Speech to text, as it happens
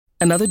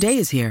Another day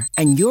is here,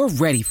 and you're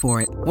ready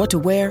for it. What to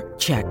wear?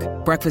 Check.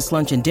 Breakfast,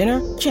 lunch, and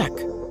dinner? Check.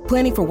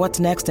 Planning for what's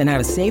next and how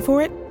to save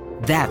for it?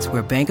 That's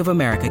where Bank of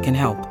America can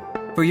help.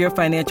 For your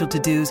financial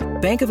to-dos,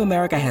 Bank of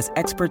America has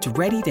experts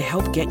ready to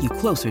help get you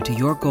closer to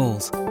your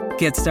goals.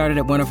 Get started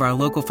at one of our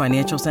local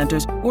financial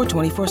centers or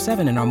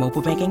 24/7 in our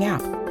mobile banking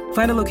app.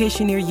 Find a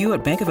location near you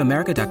at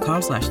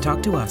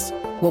bankofamerica.com/talktous.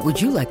 What would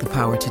you like the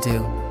power to do?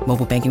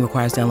 Mobile banking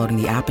requires downloading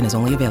the app and is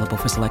only available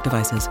for select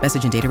devices.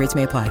 Message and data rates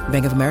may apply.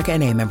 Bank of America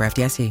N.A., member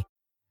FDIC.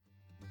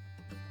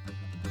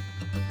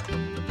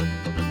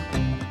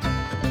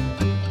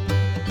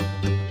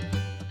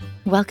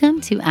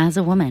 Welcome to As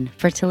a Woman,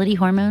 Fertility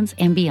Hormones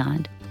and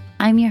Beyond.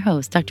 I'm your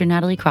host, Dr.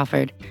 Natalie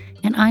Crawford,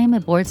 and I am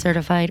a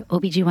board-certified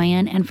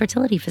OBGYN and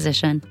fertility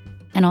physician,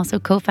 and also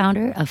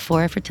co-founder of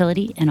Fora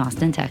Fertility in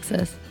Austin,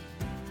 Texas.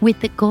 With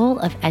the goal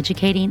of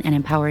educating and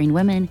empowering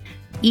women,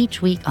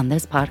 each week on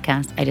this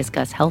podcast, I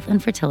discuss health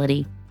and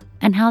fertility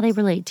and how they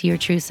relate to your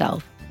true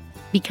self.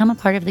 Become a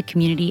part of the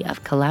community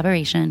of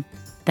collaboration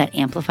that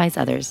amplifies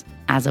others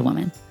as a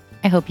woman.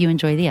 I hope you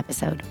enjoy the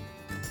episode.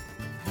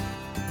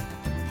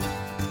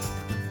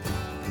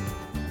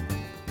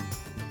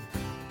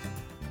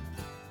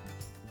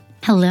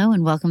 Hello,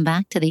 and welcome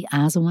back to the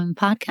As a Woman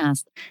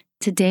podcast.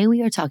 Today,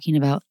 we are talking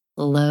about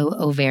low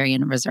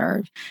ovarian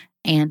reserve.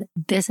 And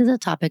this is a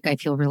topic I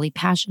feel really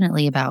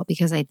passionately about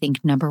because I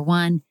think, number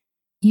one,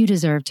 you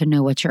deserve to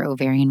know what your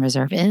ovarian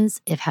reserve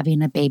is if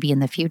having a baby in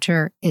the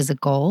future is a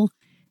goal.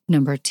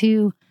 Number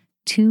two,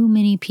 too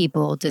many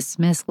people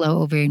dismiss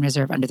low ovarian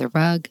reserve under the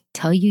rug,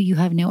 tell you you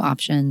have no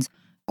options,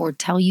 or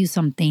tell you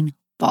something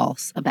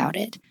false about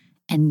it.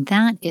 And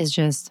that is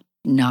just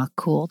not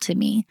cool to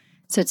me.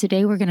 So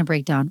today we're going to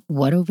break down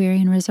what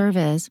ovarian reserve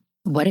is,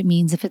 what it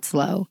means if it's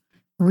low,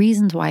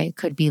 reasons why it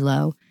could be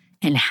low,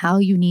 and how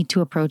you need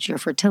to approach your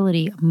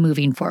fertility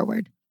moving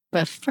forward.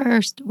 But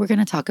first, we're going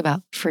to talk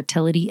about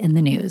fertility in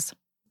the news.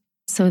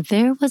 So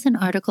there was an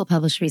article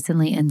published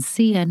recently in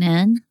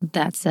CNN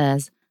that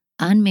says,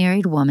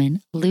 unmarried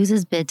woman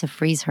loses bid to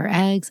freeze her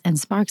eggs and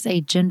sparks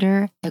a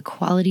gender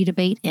equality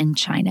debate in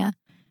China.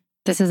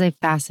 This is a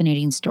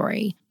fascinating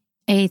story.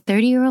 A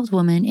 30-year-old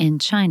woman in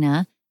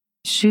China,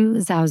 Xu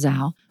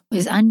Zhaozhao,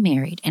 was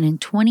unmarried, and in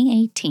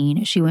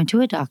 2018, she went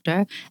to a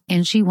doctor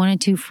and she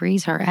wanted to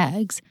freeze her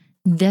eggs.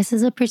 This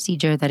is a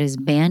procedure that is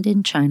banned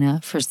in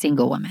China for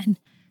single women.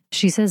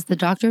 She says the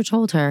doctor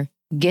told her,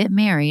 get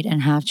married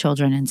and have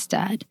children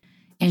instead.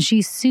 And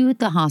she sued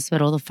the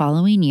hospital the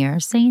following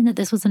year, saying that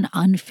this was an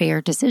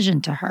unfair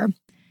decision to her.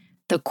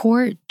 The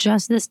court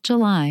just this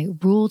July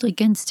ruled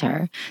against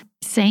her,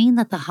 saying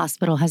that the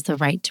hospital has the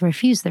right to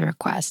refuse the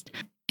request.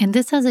 And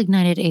this has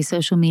ignited a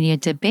social media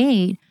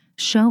debate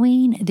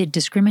showing the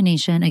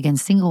discrimination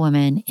against single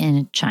women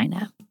in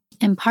China.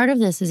 And part of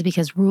this is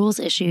because rules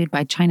issued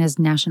by China's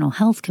National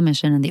Health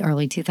Commission in the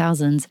early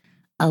 2000s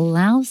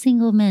allow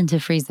single men to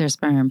freeze their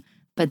sperm,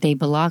 but they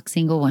block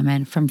single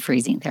women from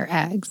freezing their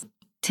eggs.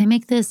 To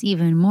make this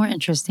even more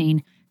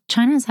interesting,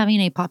 China is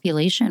having a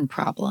population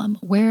problem,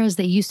 whereas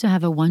they used to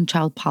have a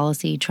one-child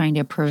policy trying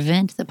to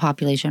prevent the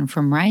population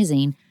from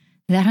rising.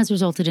 That has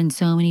resulted in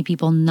so many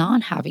people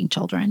not having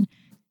children.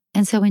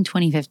 And so in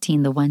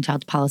 2015, the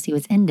one-child policy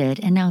was ended,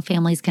 and now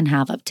families can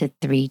have up to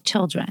 3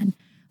 children.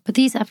 But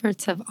these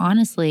efforts have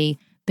honestly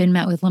been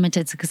met with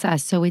limited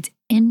success. So it's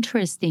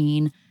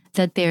interesting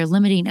that they're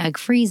limiting egg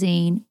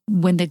freezing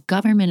when the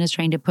government is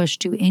trying to push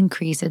to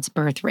increase its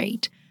birth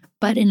rate.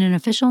 But in an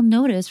official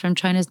notice from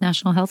China's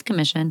National Health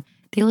Commission,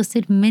 they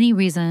listed many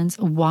reasons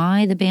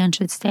why the ban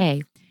should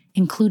stay,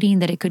 including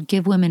that it could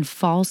give women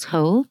false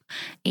hope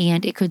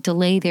and it could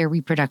delay their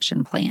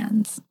reproduction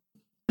plans.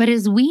 But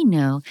as we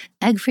know,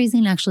 egg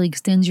freezing actually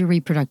extends your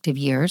reproductive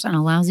years and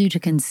allows you to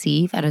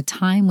conceive at a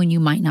time when you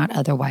might not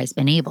otherwise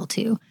been able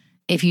to.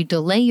 If you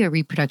delay your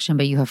reproduction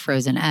but you have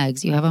frozen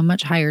eggs, you have a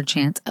much higher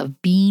chance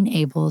of being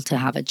able to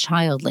have a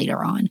child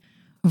later on,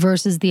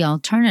 versus the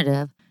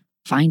alternative,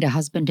 find a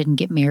husband and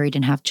get married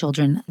and have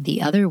children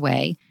the other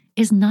way,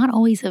 is not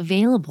always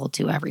available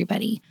to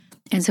everybody.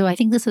 And so I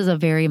think this is a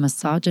very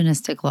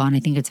misogynistic law, and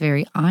I think it's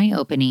very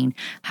eye-opening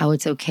how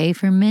it's okay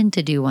for men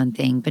to do one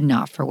thing but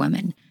not for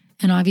women.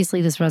 And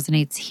obviously this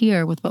resonates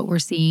here with what we're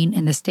seeing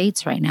in the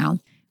States right now,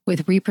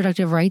 with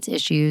reproductive rights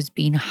issues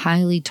being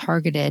highly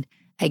targeted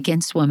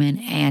against women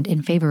and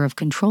in favor of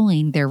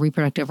controlling their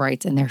reproductive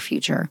rights in their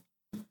future.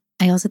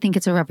 I also think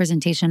it's a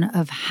representation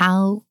of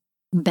how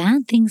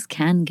bad things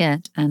can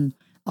get, and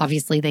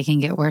obviously they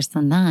can get worse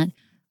than that,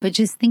 but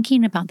just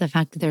thinking about the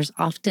fact that there's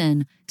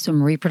often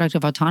some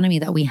reproductive autonomy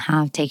that we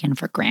have taken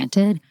for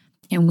granted,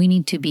 and we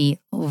need to be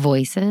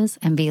voices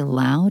and be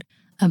loud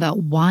about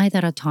why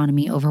that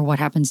autonomy over what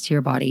happens to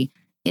your body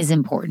is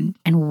important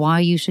and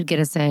why you should get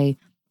a say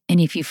in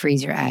if you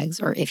freeze your eggs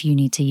or if you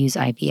need to use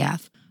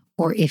IVF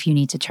or if you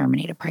need to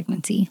terminate a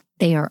pregnancy.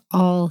 They are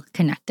all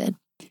connected.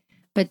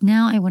 But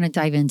now I want to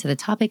dive into the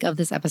topic of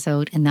this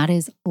episode, and that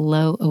is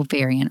low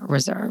ovarian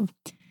reserve.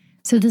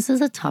 So this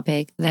is a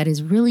topic that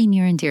is really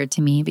near and dear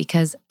to me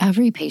because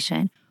every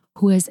patient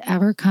who has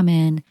ever come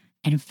in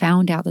and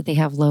found out that they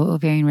have low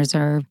ovarian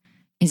reserve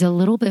is a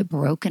little bit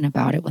broken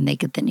about it when they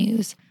get the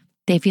news.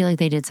 They feel like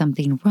they did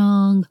something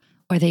wrong,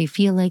 or they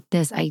feel like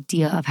this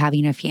idea of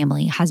having a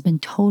family has been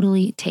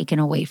totally taken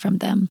away from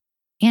them.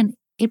 And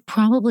it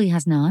probably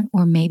has not,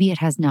 or maybe it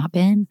has not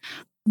been,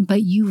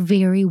 but you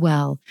very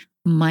well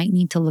might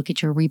need to look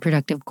at your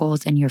reproductive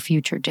goals and your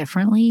future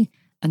differently.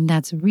 And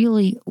that's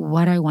really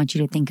what I want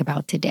you to think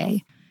about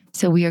today.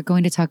 So we are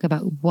going to talk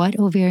about what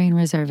ovarian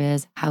reserve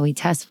is, how we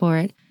test for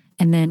it,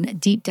 and then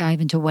deep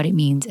dive into what it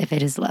means if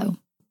it is low.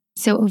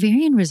 So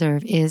ovarian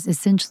reserve is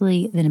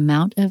essentially the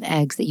amount of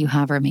eggs that you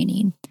have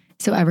remaining.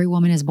 So every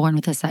woman is born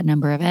with a set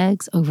number of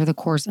eggs. Over the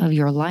course of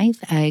your life,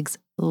 eggs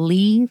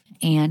leave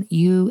and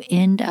you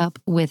end up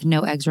with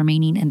no eggs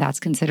remaining, and that's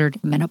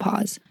considered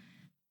menopause.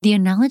 The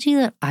analogy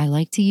that I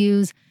like to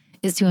use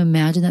is to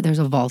imagine that there's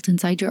a vault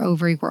inside your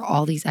ovary where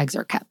all these eggs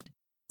are kept.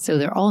 So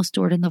they're all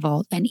stored in the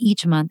vault, and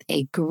each month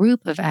a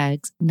group of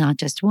eggs, not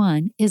just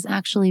one, is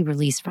actually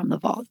released from the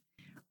vault.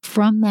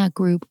 From that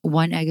group,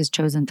 one egg is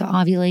chosen to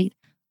ovulate,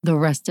 the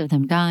rest of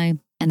them die,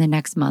 and the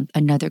next month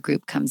another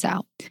group comes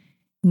out.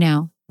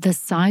 Now, the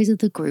size of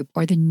the group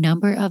or the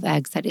number of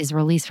eggs that is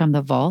released from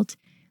the vault,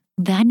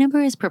 that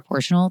number is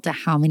proportional to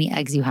how many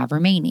eggs you have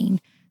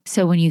remaining.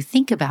 So when you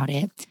think about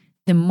it,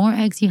 the more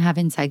eggs you have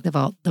inside the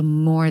vault, the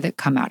more that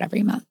come out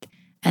every month.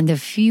 And the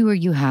fewer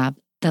you have,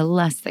 the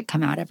less that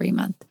come out every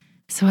month.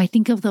 So I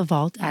think of the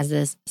vault as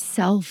this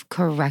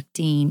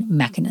self-correcting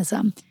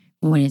mechanism.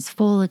 When it's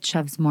full, it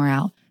shoves more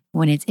out.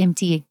 When it's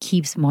empty, it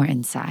keeps more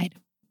inside.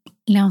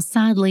 Now,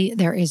 sadly,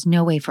 there is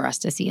no way for us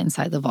to see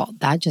inside the vault.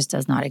 That just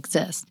does not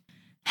exist.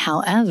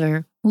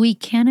 However, we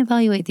can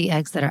evaluate the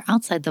eggs that are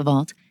outside the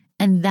vault,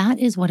 and that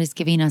is what is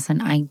giving us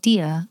an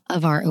idea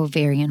of our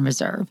ovarian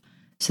reserve.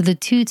 So the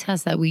two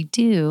tests that we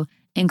do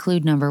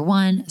include number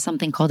one,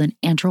 something called an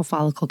antral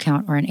follicle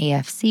count or an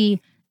AFC,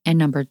 and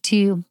number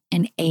two,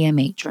 an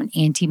AMH or an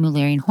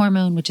anti-Mullerian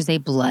hormone, which is a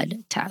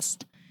blood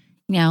test.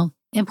 Now,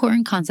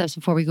 important concepts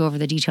before we go over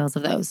the details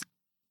of those.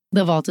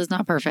 The vault is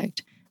not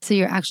perfect, so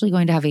you're actually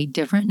going to have a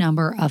different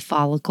number of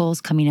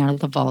follicles coming out of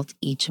the vault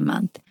each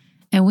month.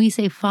 And we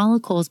say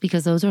follicles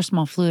because those are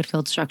small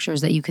fluid-filled structures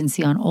that you can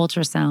see on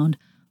ultrasound,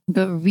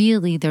 but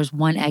really there's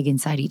one egg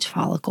inside each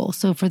follicle.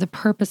 So for the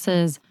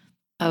purposes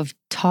of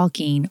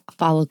talking,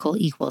 follicle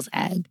equals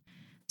egg.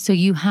 So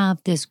you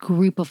have this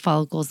group of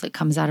follicles that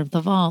comes out of the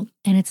vault,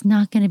 and it's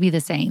not going to be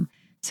the same.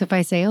 So if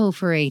I say,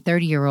 for a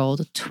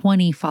 30-year-old,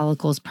 20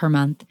 follicles per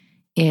month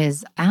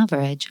is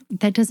average,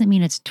 that doesn't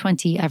mean it's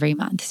 20 every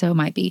month. So it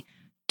might be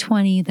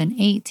 20, then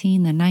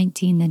 18, then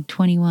 19, then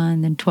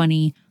 21, then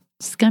 20.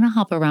 It's going to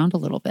hop around a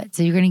little bit.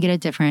 So you're going to get a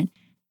different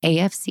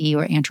AFC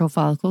or antral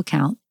follicle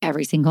count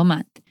every single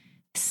month.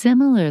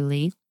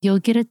 Similarly, you'll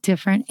get a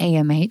different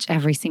AMH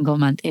every single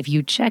month if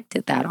you checked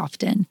it that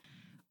often.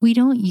 We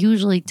don't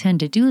usually tend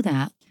to do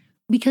that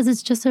because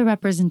it's just a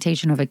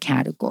representation of a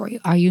category.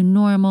 Are you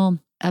normal,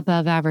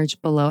 above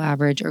average, below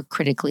average, or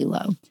critically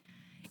low?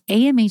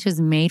 AMH is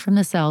made from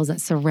the cells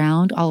that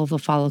surround all of the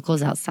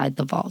follicles outside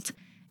the vault.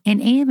 And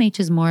AMH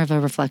is more of a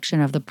reflection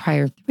of the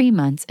prior 3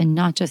 months and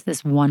not just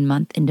this 1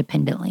 month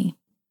independently.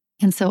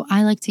 And so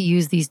I like to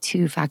use these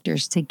two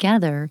factors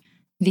together,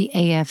 the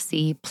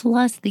AFC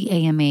plus the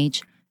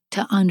AMH,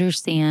 to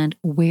understand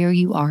where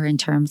you are in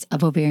terms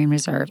of ovarian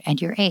reserve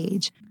and your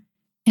age.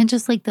 And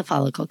just like the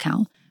follicle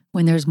count,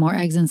 when there's more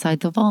eggs inside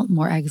the vault,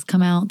 more eggs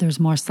come out,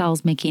 there's more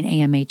cells making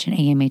AMH and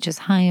AMH is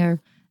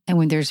higher. And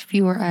when there's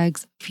fewer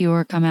eggs,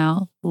 fewer come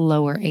out,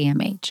 lower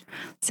AMH.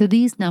 So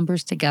these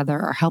numbers together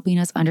are helping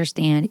us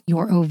understand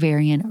your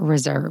ovarian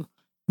reserve,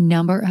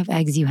 number of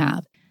eggs you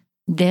have.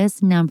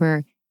 This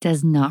number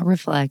does not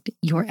reflect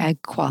your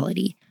egg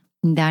quality.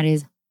 That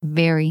is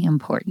very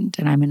important,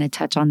 and I'm going to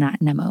touch on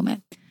that in a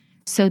moment.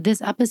 So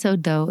this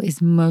episode, though,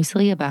 is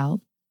mostly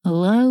about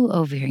low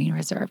ovarian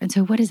reserve. And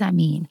so what does that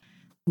mean?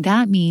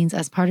 That means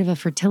as part of a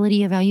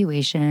fertility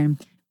evaluation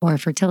or a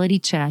fertility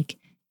check,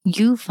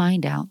 you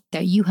find out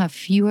that you have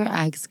fewer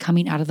eggs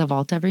coming out of the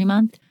vault every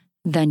month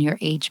than your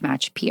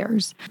age-matched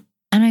peers.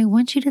 And I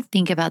want you to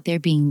think about there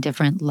being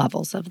different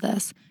levels of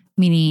this,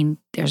 meaning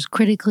there's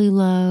critically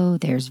low,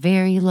 there's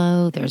very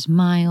low, there's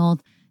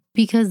mild,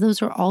 because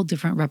those are all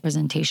different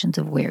representations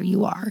of where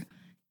you are.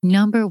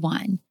 Number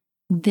one,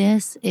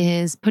 this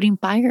is putting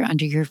fire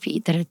under your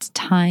feet that it's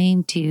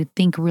time to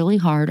think really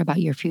hard about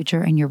your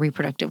future and your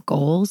reproductive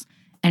goals.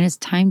 And it's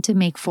time to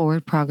make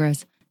forward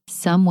progress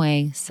some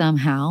way,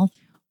 somehow,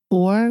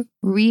 or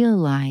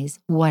realize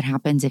what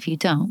happens if you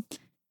don't.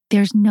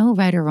 There's no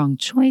right or wrong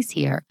choice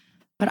here,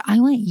 but I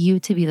want you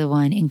to be the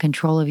one in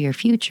control of your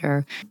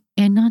future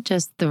and not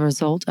just the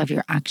result of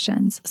your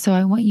actions. So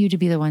I want you to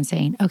be the one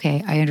saying,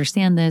 okay, I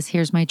understand this,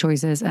 here's my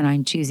choices, and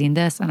I'm choosing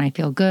this, and I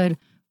feel good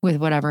with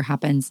whatever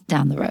happens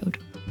down the road.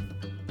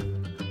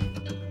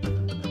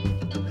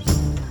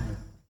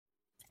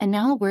 And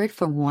now a word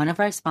from one of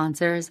our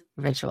sponsors,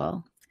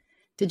 Ritual.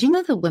 Did you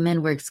know that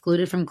women were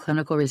excluded from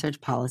clinical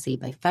research policy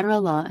by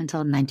federal law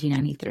until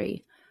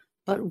 1993?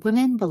 But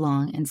women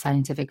belong in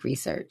scientific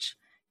research.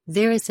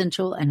 They're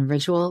essential, and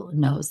Ritual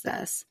knows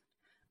this.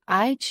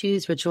 I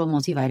choose Ritual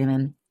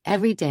multivitamin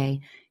every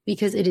day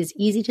because it is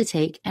easy to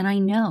take, and I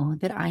know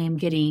that I am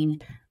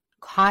getting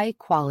high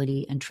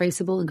quality and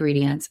traceable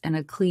ingredients in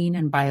a clean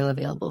and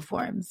bioavailable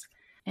forms.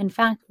 In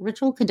fact,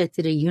 Ritual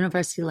conducted a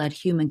university-led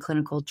human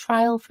clinical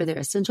trial for their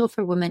Essential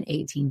for Women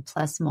 18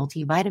 Plus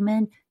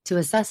multivitamin to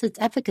assess its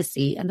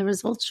efficacy, and the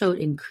results showed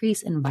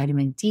increase in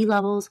vitamin D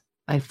levels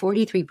by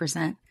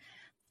 43%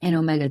 and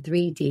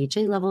omega-3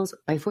 DHA levels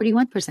by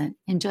 41%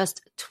 in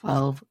just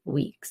 12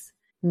 weeks.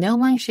 No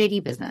My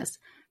Shady Business.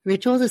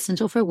 Ritual's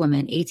Essential for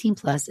Women 18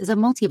 Plus is a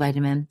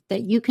multivitamin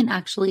that you can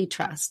actually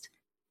trust.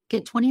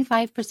 Get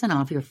 25%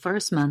 off your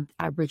first month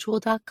at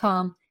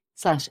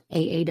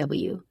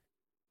ritual.com/AAW.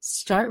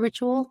 Start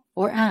Ritual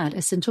or add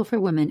Essential for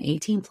Women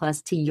 18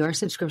 Plus to your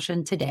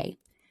subscription today.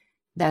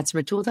 That's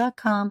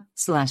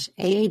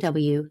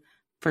ritual.com/AAW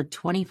for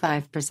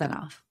 25%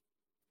 off.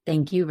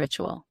 Thank you,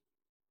 Ritual.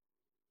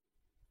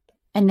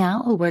 And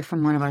now a word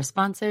from one of our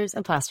sponsors,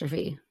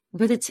 Apostrophe.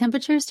 With the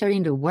temperatures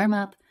starting to warm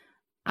up,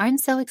 I'm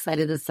so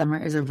excited the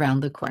summer is around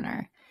the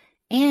corner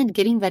and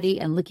getting ready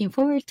and looking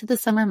forward to the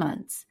summer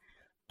months.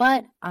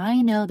 But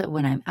I know that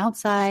when I'm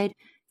outside,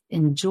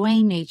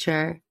 enjoying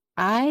nature,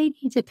 I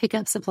need to pick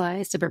up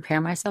supplies to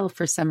prepare myself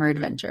for summer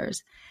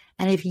adventures.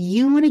 And if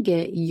you want to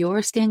get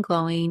your skin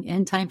glowing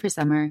in time for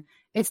summer,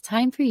 it's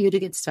time for you to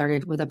get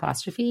started with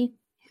Apostrophe,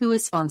 who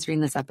is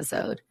sponsoring this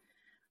episode.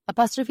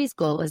 Apostrophe's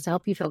goal is to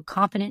help you feel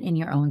confident in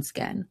your own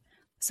skin.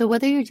 So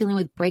whether you're dealing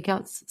with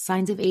breakouts,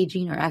 signs of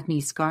aging, or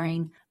acne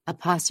scarring,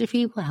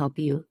 Apostrophe will help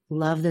you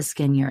love the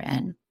skin you're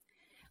in.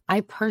 I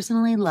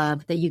personally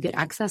love that you get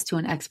access to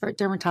an expert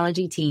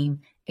dermatology team,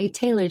 a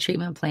tailored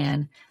treatment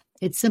plan.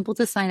 It's simple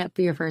to sign up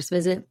for your first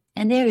visit,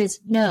 and there is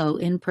no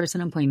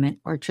in-person appointment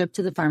or trip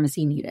to the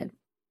pharmacy needed.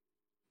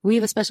 We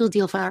have a special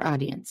deal for our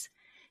audience.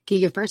 Get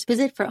your first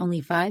visit for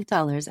only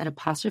 $5 at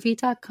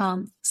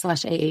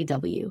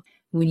apostrophe.com/AAW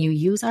when you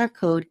use our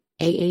code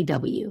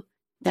AAW.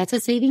 That's a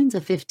savings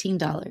of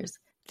 $15.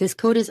 This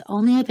code is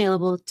only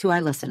available to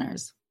our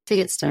listeners. To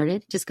get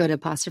started, just go to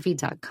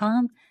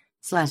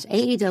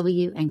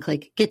apostrophe.com/AAW and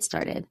click Get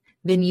Started.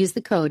 Then use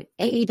the code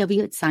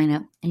AAW at sign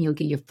up and you'll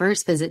get your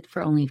first visit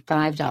for only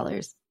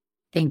 $5.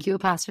 Thank you,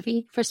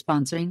 Apostrophe, for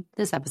sponsoring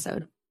this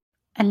episode.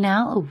 And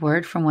now a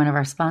word from one of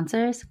our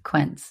sponsors,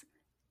 Quince.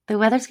 The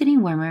weather's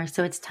getting warmer,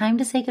 so it's time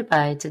to say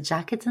goodbye to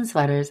jackets and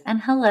sweaters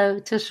and hello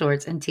to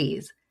shorts and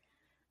tees.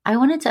 I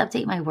wanted to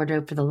update my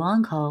wardrobe for the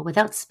long haul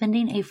without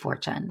spending a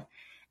fortune,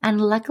 and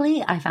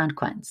luckily I found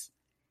Quince.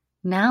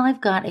 Now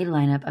I've got a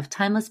lineup of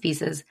timeless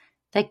pieces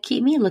that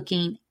keep me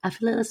looking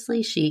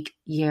effortlessly chic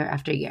year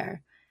after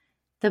year.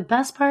 The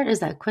best part is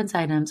that Quince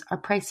items are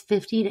priced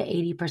 50 to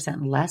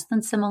 80% less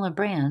than similar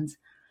brands,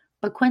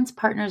 but Quince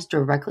partners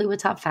directly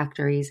with top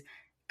factories,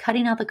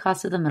 cutting out the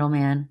cost of the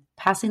middleman,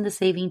 passing the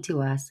saving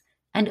to us,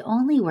 and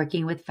only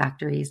working with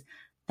factories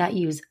that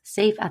use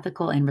safe,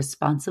 ethical, and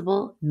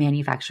responsible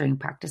manufacturing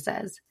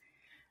practices.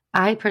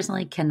 I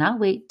personally cannot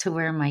wait to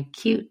wear my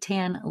cute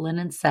tan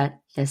linen set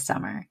this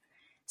summer.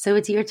 So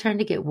it's your turn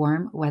to get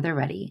warm weather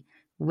ready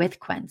with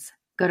Quince.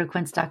 Go to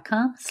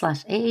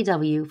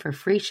quince.com/AAW for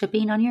free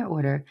shipping on your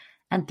order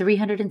and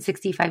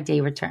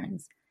 365-day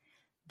returns.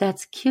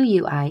 That's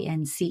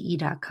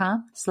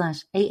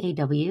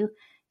QUINCE.com/AAW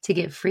to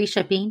get free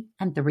shipping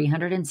and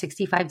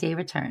 365-day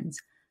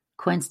returns.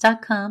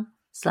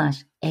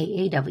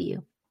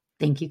 Quince.com/AAW.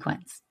 Thank you,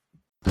 Quince.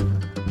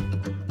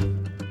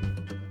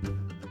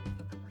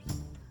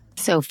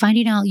 So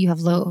finding out you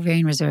have low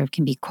ovarian reserve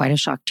can be quite a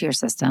shock to your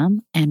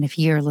system. And if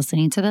you're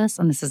listening to this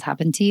and this has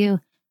happened to you,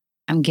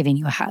 I'm giving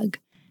you a hug.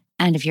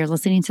 And if you're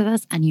listening to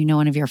this and you know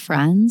one of your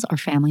friends or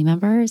family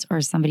members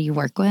or somebody you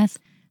work with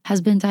has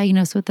been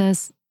diagnosed with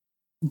this,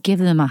 give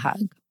them a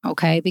hug,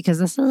 okay? Because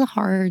this is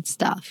hard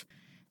stuff.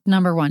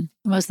 Number one,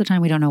 most of the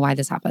time we don't know why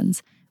this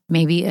happens.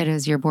 Maybe it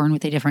is you're born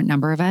with a different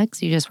number of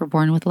eggs. You just were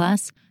born with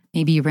less.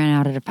 Maybe you ran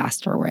out at a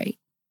faster rate.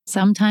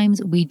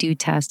 Sometimes we do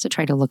tests to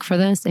try to look for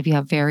this. If you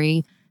have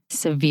very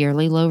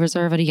severely low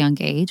reserve at a young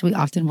age, we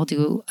often will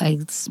do a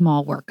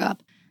small workup.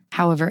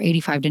 However,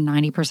 85 to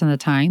 90% of the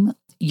time,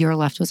 you're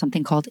left with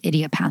something called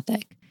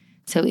idiopathic.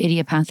 So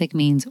idiopathic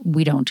means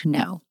we don't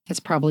know. It's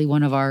probably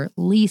one of our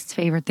least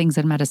favorite things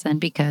in medicine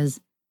because,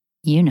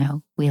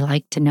 we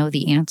like to know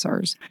the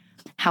answers.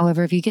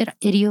 However, if you get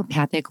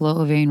idiopathic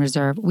low ovarian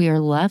reserve, we are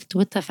left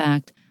with the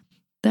fact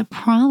that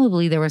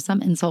probably there was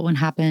some insult when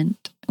happened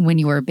when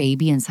you were a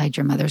baby inside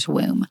your mother's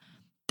womb,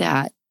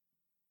 that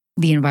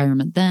the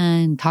environment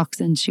then,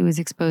 toxins she was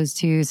exposed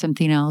to,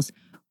 something else,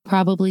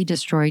 probably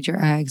destroyed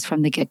your eggs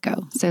from the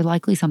get-go. So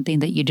likely something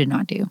that you did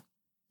not do.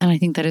 And I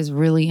think that is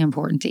really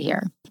important to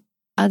hear.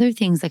 Other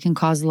things that can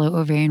cause low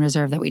ovarian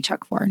reserve that we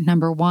check for.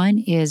 Number one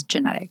is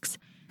genetics.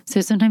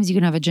 So sometimes you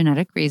can have a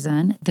genetic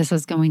reason. This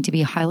is going to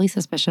be highly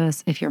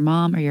suspicious if your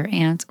mom or your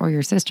aunts or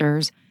your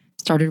sisters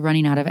started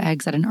running out of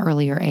eggs at an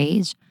earlier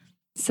age.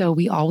 So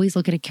we always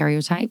look at a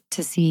karyotype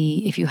to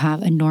see if you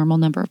have a normal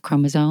number of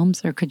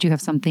chromosomes, or could you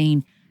have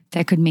something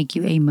that could make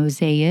you a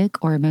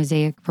mosaic, or a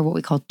mosaic for what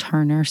we call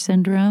Turner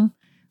syndrome,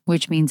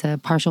 which means a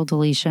partial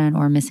deletion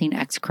or missing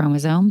X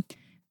chromosome.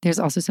 There's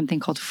also something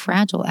called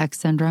Fragile X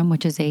syndrome,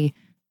 which is a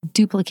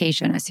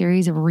duplication, a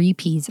series of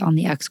repeats on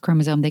the X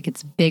chromosome that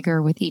gets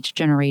bigger with each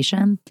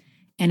generation.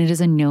 And it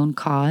is a known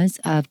cause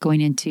of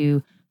going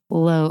into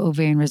low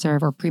ovarian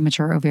reserve or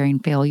premature ovarian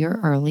failure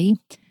early.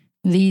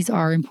 These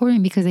are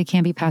important because they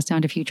can be passed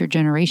down to future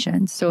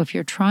generations. So if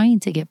you're trying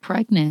to get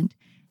pregnant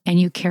and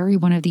you carry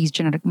one of these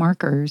genetic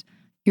markers,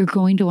 you're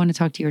going to want to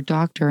talk to your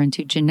doctor and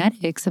to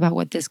genetics about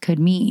what this could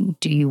mean.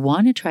 Do you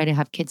want to try to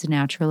have kids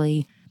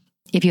naturally?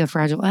 If you have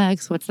Fragile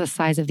X, what's the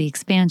size of the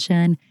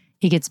expansion?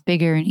 It gets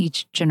bigger in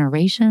each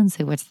generation,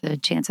 so what's the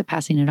chance of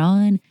passing it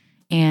on?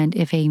 And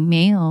if a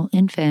male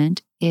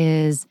infant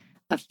is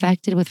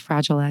affected with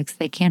Fragile X,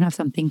 they can have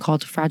something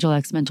called Fragile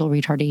X mental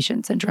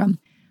retardation syndrome,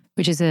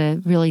 which is a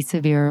really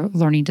severe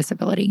learning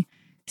disability.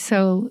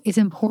 So it's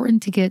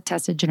important to get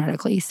tested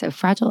genetically. So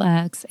Fragile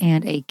X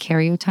and a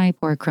karyotype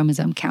or a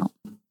chromosome count.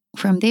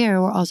 From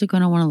there, we're also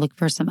going to want to look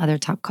for some other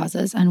top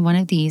causes. And one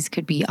of these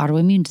could be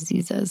autoimmune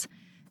diseases.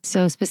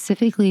 So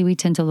specifically, we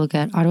tend to look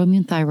at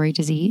autoimmune thyroid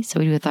disease. So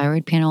we do a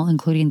thyroid panel,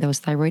 including those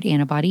thyroid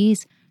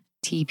antibodies,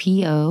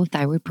 TPO,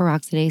 thyroid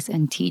peroxidase,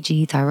 and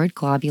TG, thyroid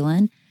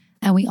globulin.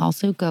 And we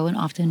also go and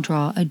often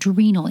draw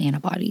adrenal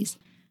antibodies.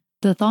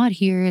 The thought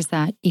here is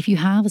that if you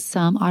have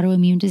some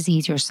autoimmune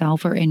disease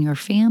yourself or in your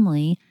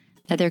family,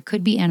 that there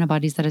could be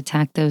antibodies that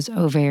attack those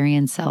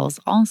ovarian cells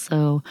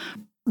also,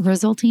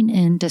 resulting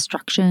in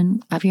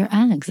destruction of your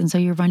eggs. And so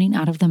you're running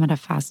out of them at a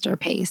faster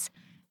pace.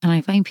 And I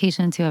find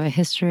patients who have a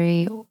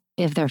history,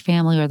 if their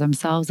family or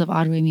themselves, of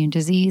autoimmune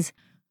disease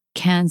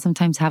can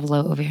sometimes have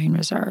low ovarian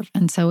reserve.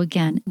 And so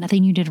again,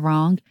 nothing you did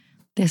wrong.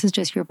 This is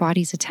just your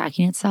body's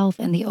attacking itself,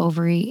 and the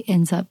ovary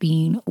ends up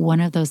being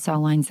one of those cell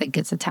lines that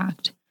gets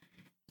attacked.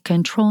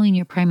 Controlling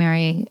your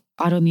primary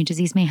autoimmune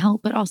disease may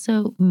help, but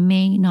also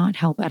may not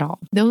help at all.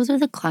 Those are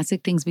the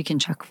classic things we can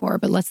check for,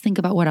 but let's think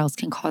about what else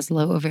can cause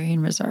low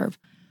ovarian reserve.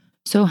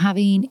 So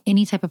having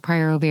any type of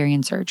prior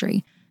ovarian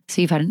surgery.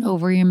 So you've had an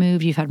ovary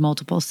removed, you've had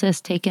multiple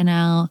cysts taken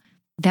out,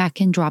 that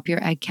can drop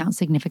your egg count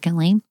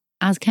significantly,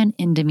 as can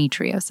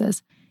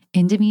endometriosis.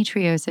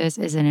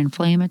 Endometriosis is an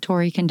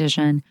inflammatory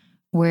condition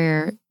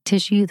where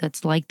tissue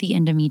that's like the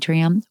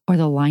endometrium or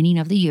the lining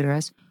of the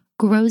uterus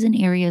grows in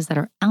areas that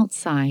are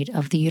outside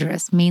of the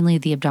uterus, mainly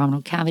the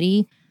abdominal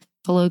cavity,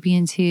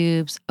 fallopian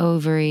tubes,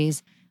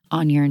 ovaries,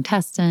 on your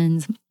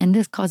intestines. And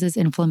this causes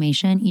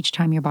inflammation. Each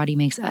time your body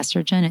makes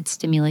estrogen, it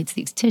stimulates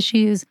these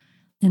tissues,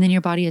 and then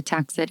your body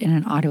attacks it in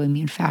an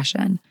autoimmune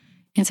fashion.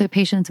 And so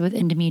patients with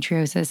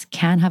endometriosis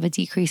can have a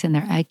decrease in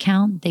their egg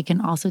count. They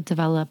can also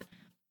develop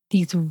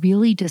these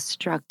really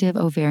destructive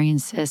ovarian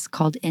cysts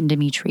called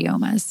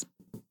endometriomas.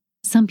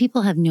 Some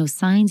people have no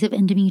signs of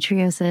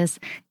endometriosis.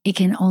 It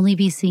can only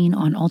be seen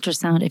on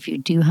ultrasound if you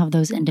do have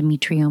those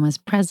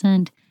endometriomas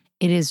present.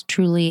 It is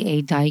truly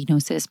a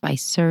diagnosis by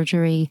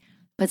surgery.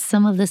 But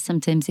some of the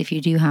symptoms, if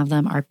you do have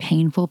them, are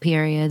painful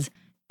periods,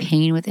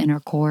 pain with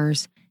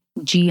intercourse,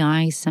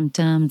 GI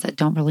symptoms that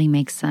don't really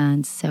make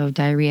sense. So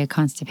diarrhea,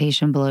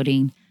 constipation,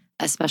 bloating,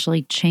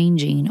 especially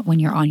changing when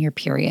you're on your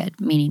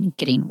period, meaning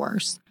getting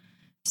worse.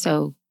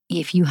 So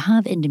if you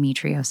have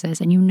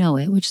endometriosis and you know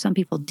it, which some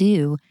people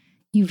do,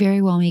 you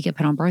very well may get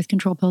put on birth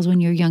control pills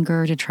when you're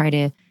younger to try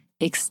to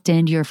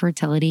extend your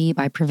fertility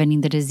by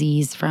preventing the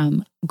disease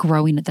from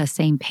growing at the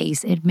same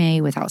pace it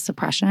may without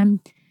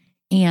suppression.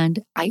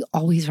 And I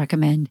always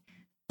recommend,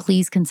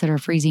 please consider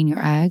freezing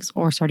your eggs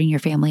or starting your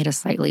family at a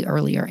slightly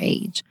earlier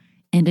age.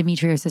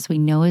 Endometriosis we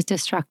know is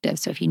destructive.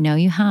 So if you know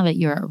you have it,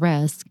 you're at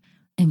risk,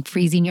 and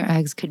freezing your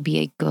eggs could be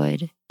a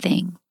good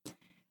thing.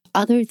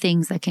 Other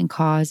things that can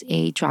cause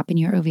a drop in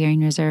your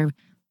ovarian reserve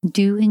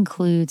do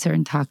include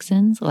certain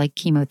toxins like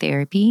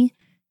chemotherapy,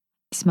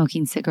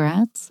 smoking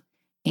cigarettes,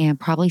 and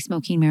probably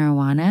smoking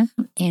marijuana,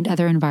 and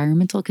other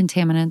environmental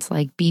contaminants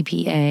like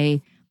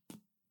BPA.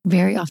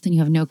 Very often you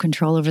have no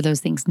control over those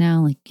things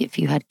now. Like if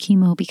you had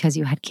chemo because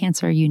you had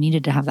cancer, you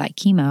needed to have that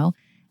chemo.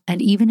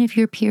 And even if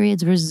your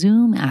periods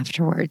resume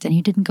afterwards and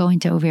you didn't go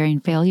into ovarian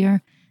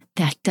failure,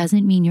 that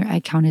doesn't mean your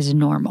egg count is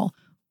normal.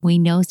 We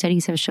know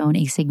studies have shown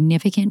a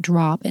significant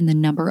drop in the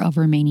number of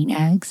remaining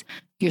eggs.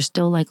 You're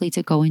still likely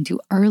to go into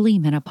early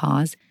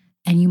menopause,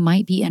 and you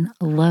might be in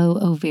low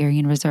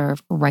ovarian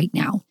reserve right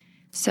now.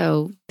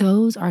 So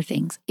those are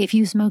things. If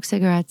you smoke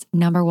cigarettes,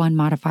 number one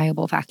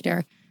modifiable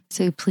factor.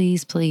 So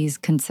please, please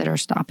consider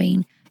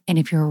stopping. And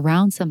if you're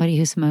around somebody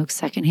who smokes,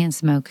 secondhand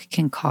smoke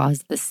can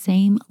cause the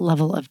same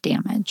level of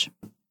damage.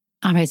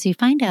 All right, so you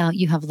find out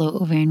you have low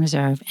ovarian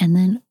reserve, and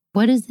then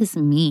what does this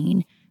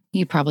mean?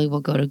 You probably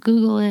will go to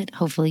Google it.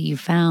 Hopefully you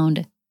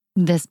found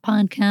this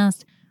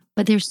podcast,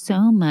 but there's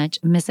so much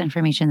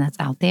misinformation that's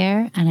out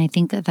there. And I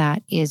think that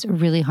that is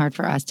really hard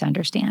for us to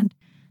understand.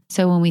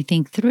 So when we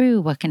think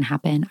through what can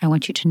happen, I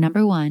want you to,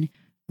 number one,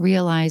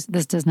 realize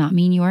this does not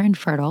mean you are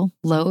infertile.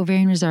 Low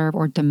ovarian reserve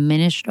or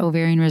diminished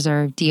ovarian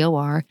reserve,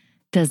 DOR,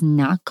 does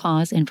not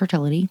cause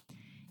infertility.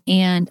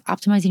 And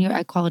optimizing your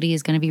egg quality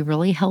is going to be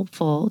really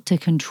helpful to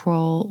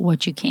control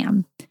what you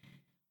can.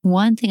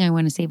 One thing I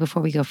want to say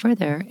before we go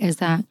further is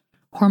that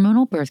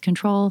hormonal birth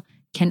control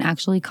can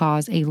actually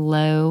cause a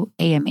low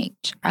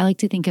AMH. I like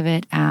to think of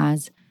it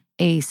as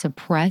a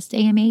suppressed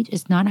AMH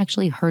is not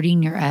actually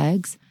hurting your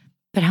eggs,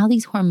 but how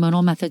these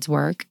hormonal methods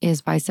work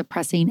is by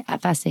suppressing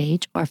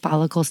FSH, or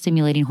follicle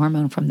stimulating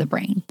hormone, from the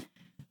brain.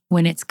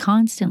 When it's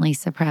constantly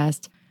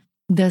suppressed,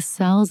 the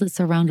cells that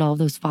surround all of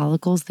those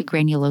follicles, the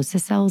granulosa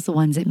cells, the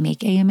ones that make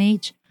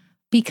AMH,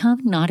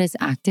 become not as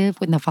active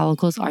when the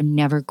follicles are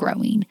never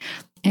growing.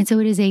 And so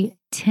it is a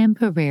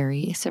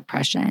temporary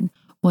suppression.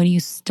 When you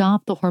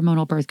stop the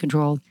hormonal birth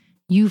control,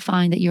 you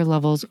find that your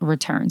levels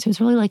return. So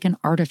it's really like an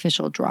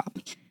artificial drop.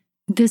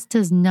 This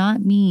does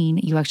not mean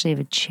you actually have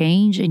a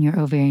change in your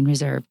ovarian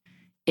reserve.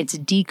 It's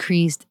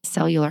decreased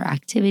cellular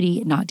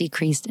activity, not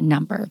decreased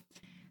number.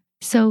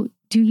 So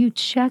do you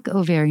check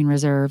ovarian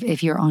reserve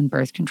if you're on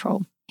birth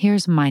control?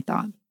 Here's my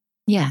thought.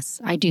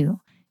 Yes, I do.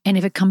 And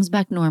if it comes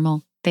back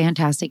normal,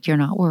 fantastic, you're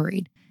not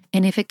worried.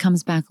 And if it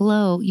comes back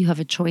low, you have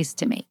a choice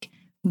to make.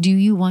 Do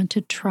you want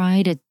to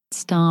try to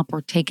stop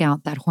or take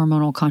out that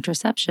hormonal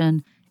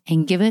contraception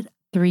and give it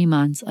 3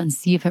 months and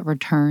see if it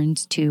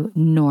returns to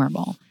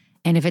normal?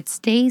 And if it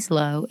stays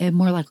low, it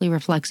more likely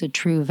reflects a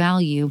true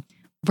value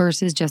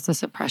versus just a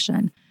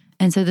suppression.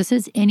 And so this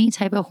is any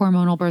type of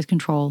hormonal birth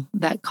control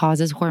that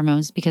causes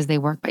hormones because they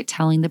work by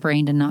telling the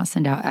brain to not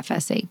send out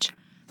FSH.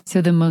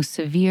 So the most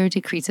severe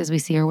decreases we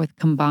see are with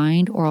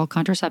combined oral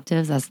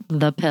contraceptives, that's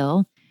the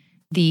pill,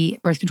 the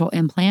birth control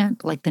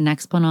implant, like the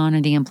Nexplanon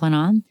or the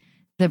Implanon,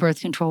 the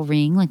birth control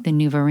ring, like the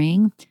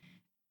NuvaRing,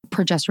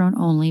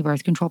 progesterone-only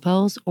birth control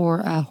pills, or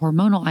a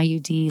hormonal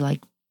IUD,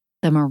 like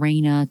the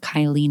Mirena,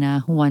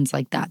 Kyleena, ones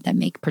like that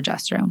make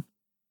progesterone.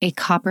 A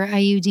copper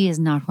IUD is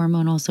not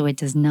hormonal, so it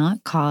does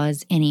not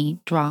cause any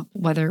drop,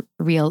 whether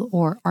real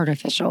or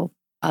artificial,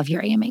 of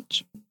your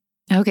AMH.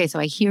 Okay, so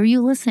I hear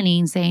you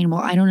listening saying,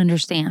 well, I don't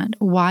understand.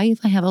 Why,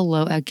 if I have a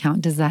low egg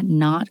count, does that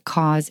not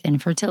cause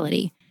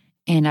infertility?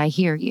 And I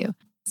hear you.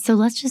 So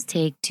let's just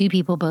take two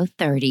people, both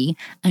 30,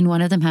 and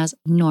one of them has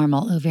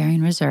normal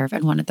ovarian reserve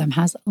and one of them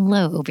has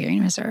low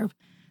ovarian reserve.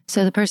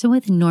 So the person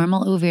with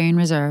normal ovarian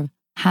reserve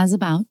has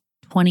about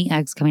 20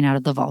 eggs coming out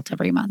of the vault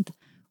every month.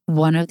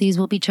 One of these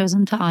will be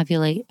chosen to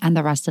ovulate and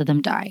the rest of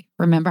them die.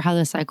 Remember how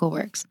the cycle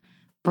works.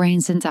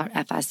 Brain sends out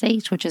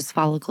FSH, which is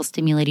follicle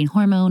stimulating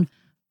hormone,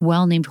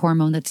 well-named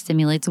hormone that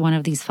stimulates one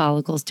of these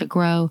follicles to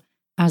grow.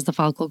 As the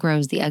follicle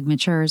grows, the egg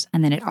matures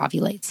and then it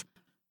ovulates.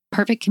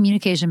 Perfect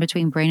communication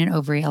between brain and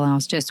ovary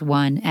allows just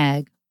one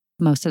egg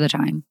most of the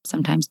time,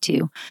 sometimes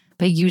two,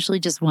 but usually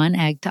just one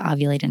egg to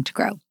ovulate and to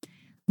grow.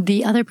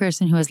 The other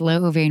person who has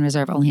low ovarian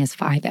reserve only has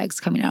 5 eggs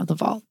coming out of the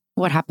vault.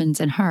 What happens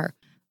in her?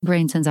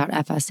 Brain sends out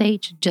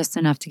FSH, just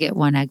enough to get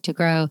one egg to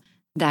grow.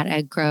 That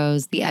egg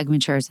grows, the egg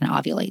matures and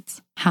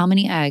ovulates. How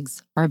many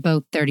eggs are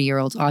both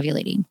 30-year-olds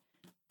ovulating?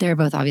 They're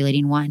both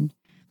ovulating 1.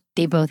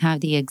 They both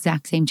have the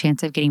exact same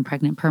chance of getting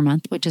pregnant per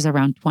month, which is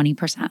around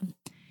 20%.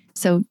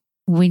 So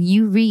when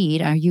you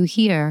read or you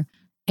hear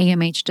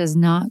AMH does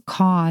not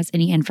cause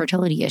any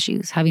infertility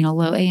issues, having a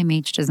low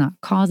AMH does not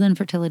cause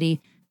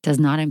infertility, does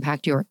not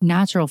impact your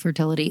natural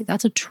fertility,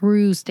 that's a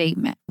true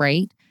statement,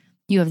 right?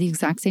 You have the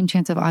exact same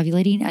chance of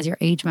ovulating as your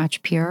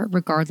age-matched peer,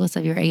 regardless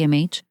of your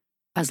AMH,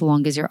 as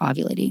long as you're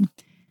ovulating.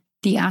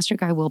 The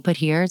asterisk I will put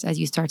here is as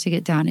you start to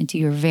get down into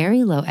your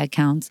very low egg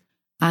counts,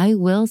 I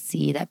will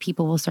see that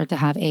people will start to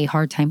have a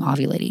hard time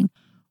ovulating,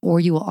 or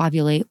you will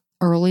ovulate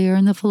earlier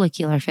in the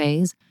follicular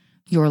phase.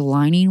 Your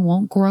lining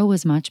won't grow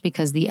as much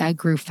because the egg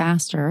grew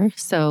faster,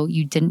 so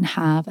you didn't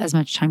have as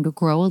much time to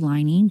grow a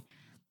lining.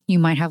 You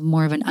might have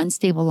more of an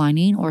unstable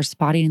lining or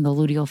spotting in the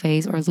luteal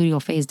phase or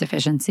luteal phase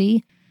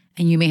deficiency,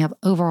 and you may have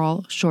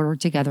overall shorter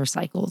together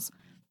cycles.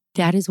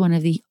 That is one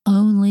of the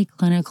only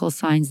clinical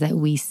signs that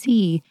we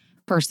see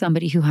for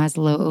somebody who has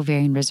low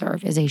ovarian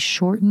reserve is a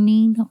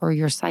shortening or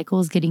your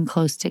cycles getting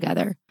close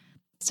together.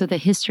 So the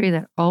history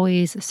that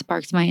always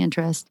sparks my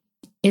interest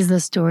is the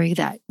story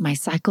that my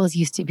cycles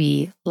used to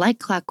be like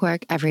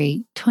clockwork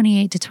every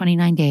 28 to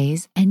 29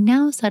 days, and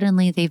now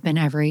suddenly they've been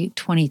every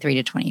 23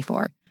 to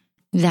 24.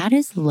 That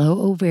is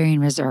low ovarian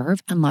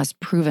reserve unless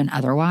proven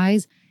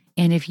otherwise.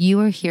 And if you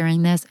are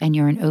hearing this and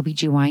you're an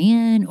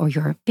OBGYN or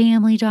you're a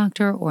family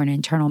doctor or an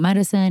internal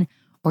medicine,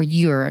 or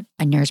you're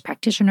a nurse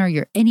practitioner,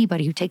 you're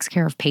anybody who takes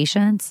care of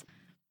patients,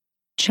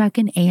 check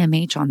an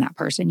AMH on that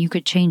person. You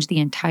could change the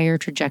entire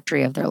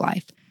trajectory of their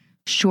life.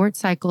 Short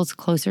cycles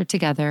closer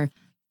together,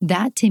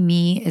 that to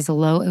me is a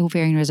low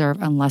ovarian reserve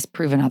unless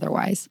proven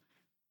otherwise.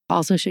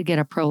 Also should get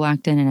a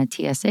prolactin and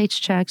a TSH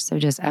check, so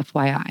just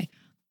FYI.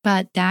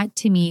 But that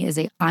to me is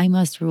I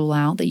must rule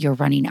out that you're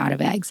running out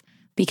of eggs.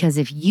 Because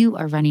if you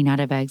are running out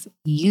of eggs,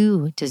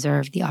 you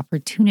deserve the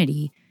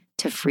opportunity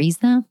to freeze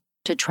them,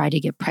 to try to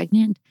get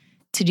pregnant,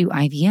 to do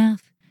IVF,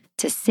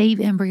 to save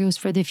embryos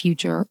for the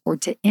future, or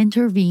to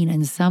intervene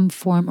in some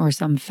form or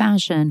some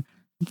fashion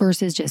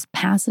versus just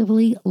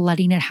passively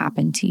letting it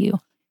happen to you.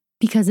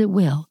 Because it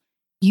will.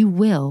 You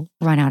will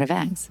run out of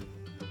eggs.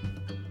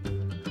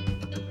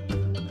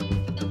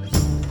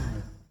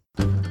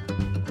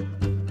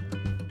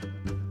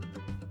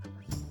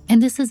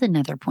 And this is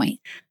another point.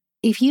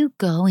 If you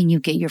go and you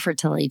get your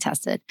fertility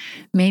tested,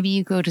 maybe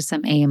you go to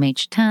some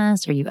AMH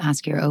test or you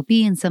ask your OB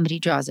and somebody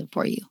draws it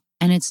for you,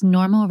 and it's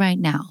normal right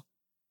now.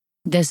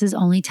 This is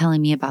only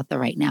telling me about the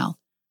right now.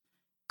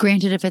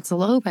 Granted, if it's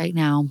low right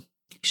now,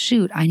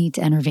 shoot, I need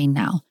to intervene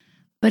now.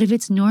 But if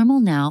it's normal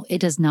now, it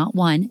does not,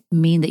 one,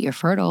 mean that you're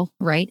fertile,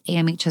 right?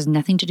 AMH has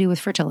nothing to do with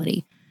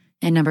fertility.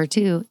 And number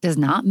two, does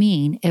not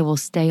mean it will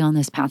stay on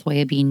this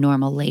pathway of being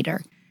normal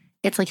later.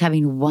 It's like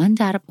having one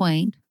data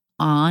point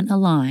on a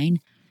line,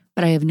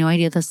 but I have no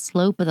idea the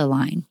slope of the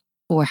line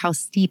or how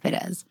steep it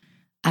is.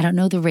 I don't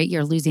know the rate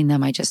you're losing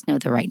them. I just know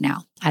the right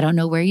now. I don't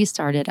know where you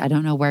started. I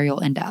don't know where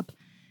you'll end up.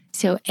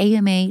 So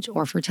AMH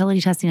or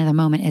fertility testing at the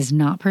moment is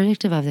not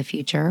predictive of the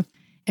future.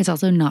 It's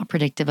also not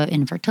predictive of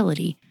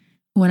infertility.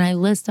 When I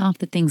list off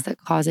the things that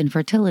cause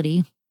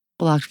infertility,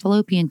 blocked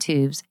fallopian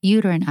tubes,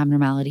 uterine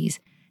abnormalities,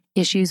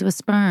 issues with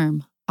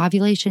sperm,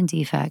 ovulation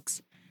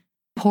defects,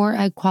 poor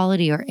egg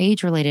quality or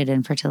age-related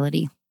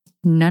infertility,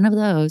 none of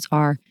those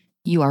are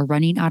you are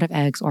running out of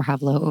eggs or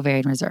have low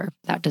ovarian reserve.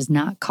 That does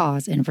not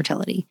cause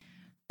infertility,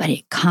 but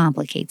it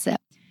complicates it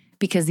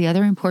because the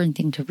other important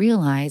thing to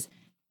realize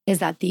is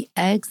that the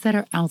eggs that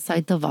are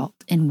outside the vault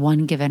in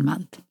one given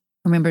month,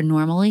 remember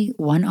normally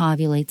one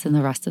ovulates and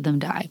the rest of them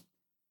die.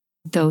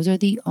 Those are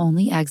the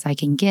only eggs I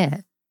can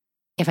get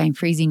if I'm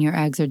freezing your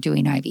eggs or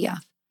doing IVF.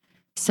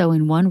 So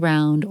in one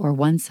round or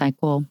one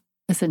cycle,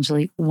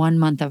 essentially 1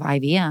 month of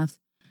IVF,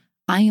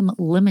 I am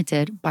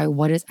limited by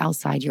what is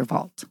outside your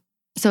vault.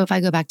 So if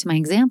I go back to my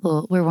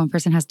example where one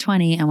person has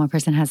 20 and one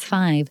person has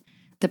 5,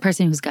 the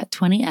person who's got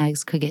 20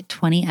 eggs could get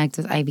 20 eggs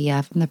with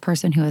IVF, and the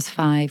person who has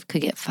 5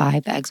 could get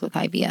 5 eggs with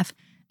IVF.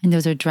 And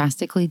those are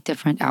drastically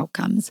different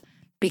outcomes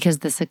because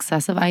the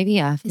success of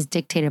IVF is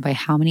dictated by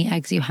how many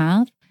eggs you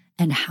have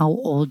and how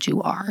old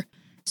you are.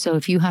 So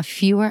if you have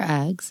fewer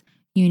eggs,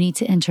 you need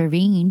to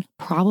intervene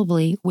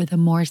probably with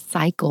more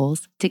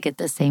cycles to get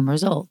the same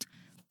result.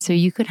 So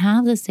you could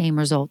have the same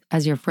result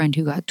as your friend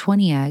who got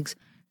 20 eggs,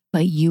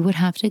 but you would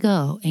have to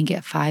go and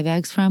get 5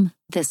 eggs from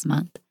this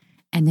month,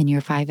 and then your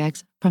 5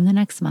 eggs from the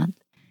next month,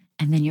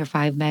 and then your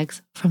 5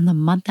 eggs from the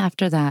month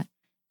after that,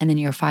 and then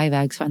your 5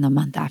 eggs from the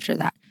month after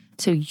that.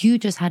 So you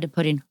just had to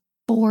put in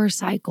 4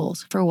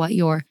 cycles for what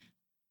your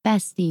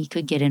bestie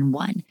could get in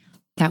one.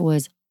 That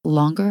was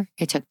longer.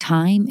 It took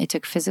time, it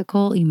took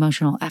physical,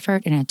 emotional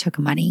effort, and it took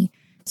money.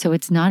 So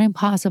it's not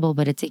impossible,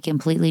 but it's a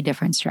completely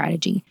different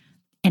strategy.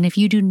 And if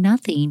you do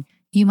nothing,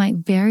 you might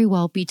very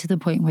well be to the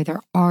point where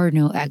there are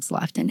no eggs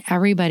left. And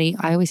everybody,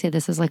 I always say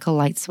this is like a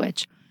light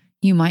switch.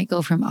 You might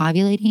go from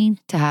ovulating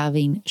to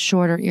having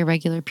shorter,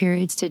 irregular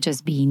periods to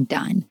just being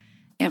done.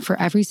 And for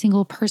every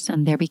single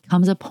person, there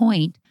becomes a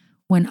point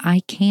when I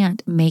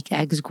can't make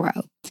eggs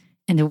grow.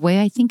 And the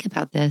way I think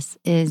about this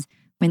is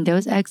when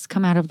those eggs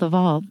come out of the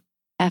vault,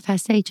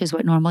 FSH is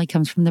what normally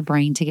comes from the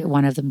brain to get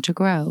one of them to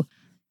grow.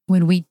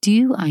 When we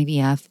do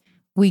IVF,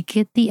 we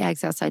get the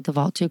eggs outside the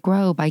vault to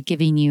grow by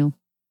giving you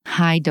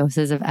high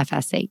doses of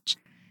FSH.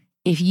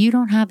 If you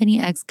don't have any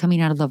eggs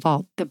coming out of the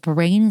vault, the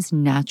brain is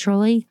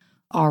naturally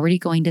already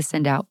going to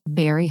send out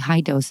very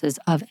high doses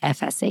of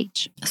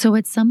FSH. So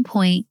at some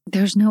point,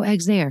 there's no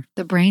eggs there.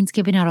 The brain's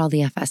giving out all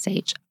the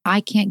FSH.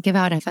 I can't give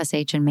out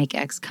FSH and make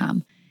eggs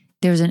come.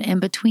 There's an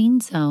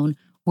in-between zone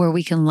where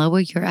we can lower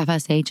your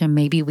FSH and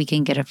maybe we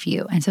can get a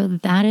few. And so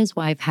that is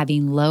why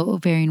having low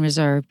ovarian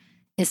reserve,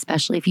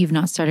 especially if you've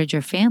not started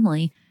your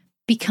family,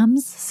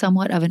 becomes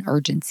somewhat of an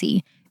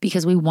urgency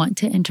because we want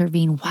to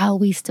intervene while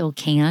we still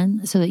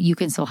can so that you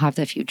can still have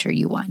the future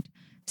you want.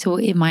 So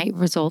it might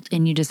result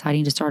in you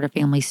deciding to start a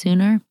family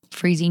sooner,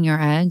 freezing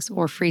your eggs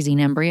or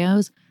freezing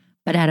embryos.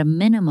 But at a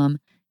minimum,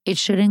 it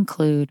should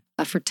include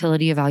a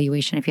fertility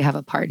evaluation if you have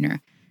a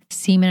partner,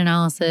 semen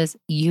analysis,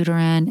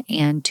 uterine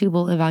and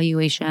tubal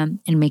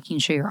evaluation, and making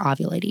sure you're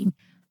ovulating.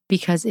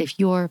 Because if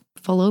your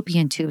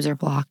fallopian tubes are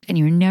blocked and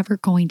you're never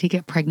going to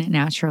get pregnant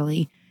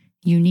naturally,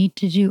 you need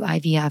to do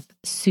IVF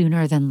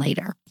sooner than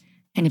later.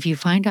 And if you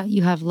find out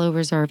you have low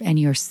reserve and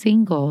you're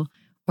single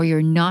or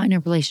you're not in a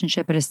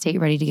relationship at a state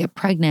ready to get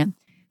pregnant,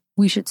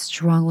 we should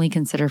strongly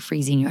consider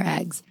freezing your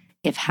eggs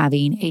if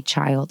having a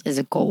child is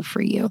a goal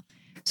for you.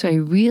 So I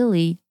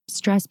really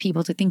stress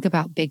people to think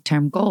about big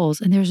term goals,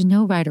 and there's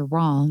no right or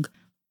wrong.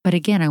 But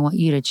again, I want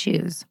you to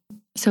choose.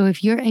 So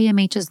if your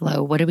AMH is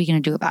low, what are we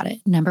going to do about it?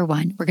 Number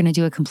 1, we're going to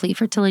do a complete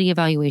fertility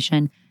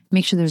evaluation,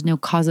 make sure there's no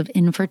cause of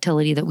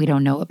infertility that we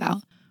don't know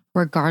about.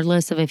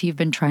 Regardless of if you've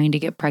been trying to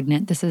get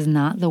pregnant, this is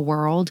not the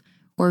world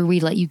where we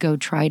let you go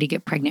try to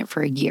get pregnant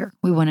for a year.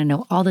 We want to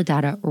know all the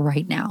data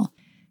right now.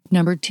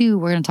 Number 2,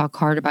 we're going to talk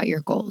hard about your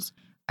goals.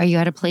 Are you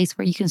at a place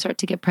where you can start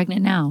to get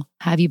pregnant now?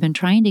 Have you been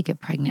trying to get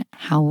pregnant?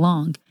 How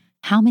long?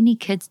 How many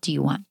kids do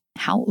you want?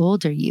 How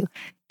old are you?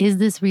 Is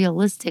this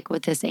realistic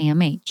with this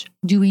AMH?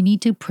 Do we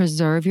need to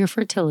preserve your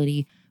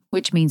fertility,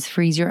 which means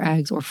freeze your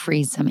eggs or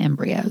freeze some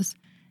embryos?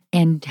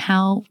 And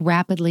how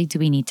rapidly do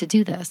we need to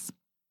do this?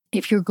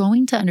 If you're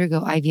going to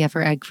undergo IVF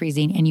or egg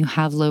freezing and you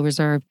have low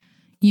reserve,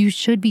 you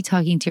should be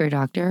talking to your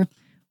doctor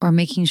or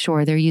making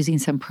sure they're using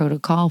some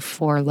protocol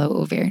for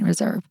low ovarian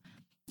reserve.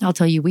 I'll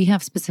tell you, we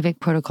have specific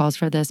protocols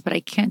for this, but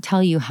I can't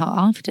tell you how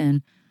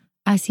often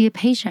I see a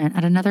patient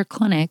at another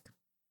clinic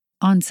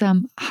on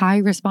some high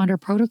responder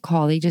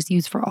protocol they just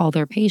use for all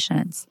their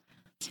patients.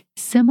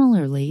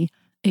 Similarly,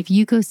 If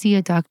you go see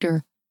a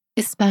doctor,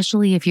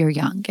 especially if you're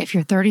young, if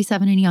you're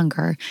 37 and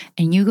younger,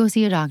 and you go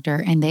see a doctor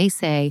and they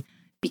say,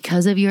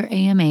 because of your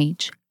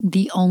AMH,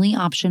 the only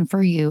option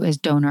for you is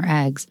donor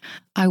eggs,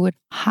 I would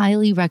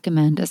highly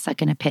recommend a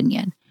second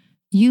opinion.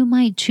 You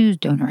might choose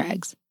donor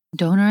eggs.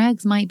 Donor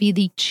eggs might be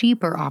the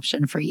cheaper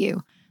option for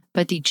you,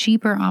 but the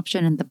cheaper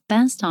option and the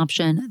best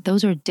option,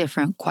 those are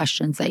different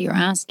questions that you're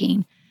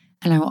asking.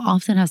 And I will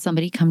often have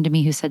somebody come to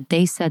me who said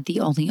they said the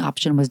only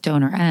option was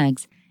donor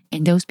eggs,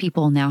 and those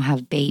people now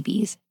have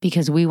babies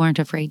because we weren't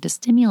afraid to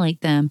stimulate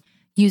them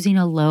using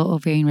a low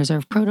ovarian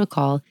reserve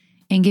protocol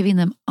and giving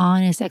them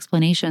honest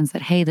explanations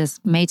that, hey, this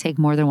may take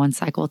more than one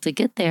cycle to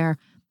get there,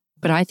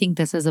 but I think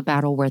this is a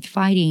battle worth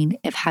fighting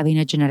if having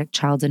a genetic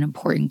child's an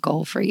important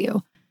goal for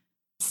you.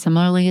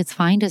 Similarly, it's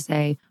fine to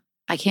say,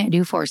 I can't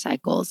do 4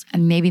 cycles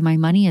and maybe my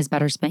money is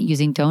better spent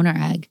using donor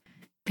egg.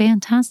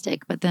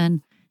 Fantastic, but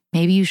then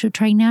maybe you should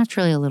try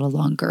naturally a little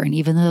longer. And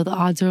even though the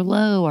odds are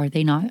low, are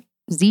they not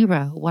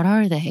 0? What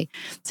are they?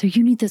 So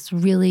you need this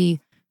really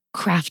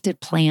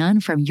crafted plan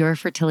from your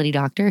fertility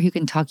doctor who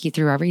can talk you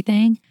through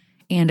everything.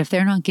 And if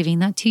they're not giving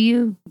that to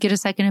you, get a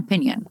second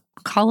opinion.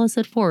 Call us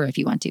at 4 if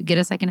you want to. Get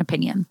a second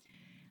opinion.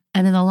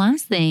 And then the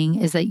last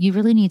thing is that you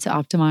really need to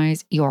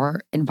optimize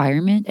your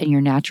environment and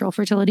your natural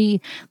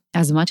fertility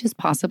as much as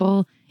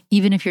possible,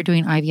 even if you're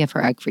doing IVF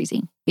or egg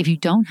freezing. If you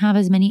don't have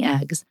as many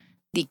eggs,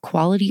 the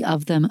quality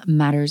of them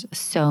matters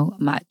so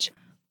much.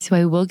 So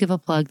I will give a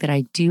plug that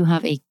I do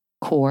have a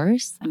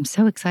course. I'm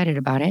so excited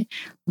about it.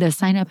 The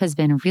sign up has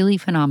been really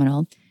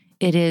phenomenal.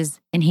 It is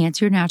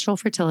Enhance Your Natural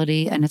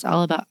Fertility, and it's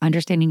all about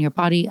understanding your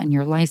body and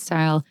your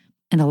lifestyle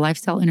and the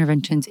lifestyle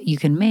interventions you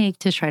can make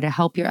to try to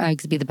help your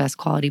eggs be the best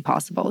quality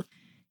possible.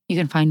 You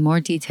can find more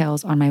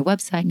details on my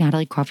website,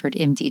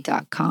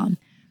 nataliecrawfordmd.com.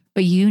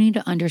 But you need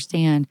to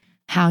understand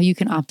how you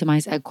can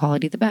optimize egg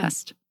quality the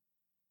best.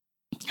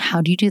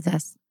 How do you do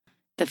this?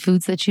 The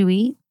foods that you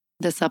eat,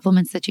 the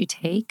supplements that you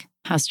take,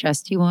 how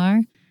stressed you are,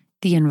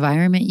 the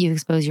environment you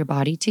expose your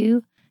body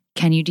to.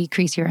 Can you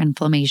decrease your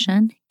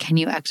inflammation? Can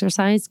you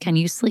exercise? Can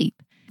you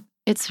sleep?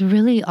 It's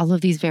really all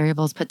of these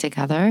variables put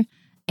together.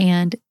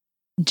 And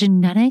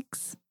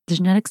genetics, the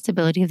genetic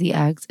stability of the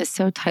eggs is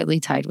so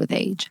tightly tied with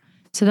age.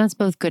 So that's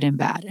both good and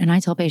bad. And I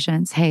tell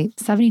patients, hey,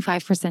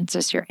 75% is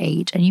just your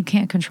age and you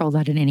can't control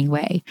that in any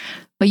way,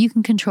 but you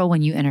can control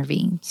when you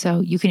intervene. So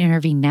you can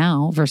intervene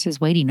now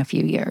versus waiting a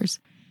few years.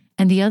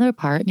 And the other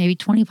part, maybe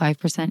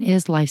 25%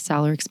 is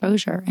lifestyle or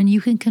exposure, and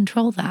you can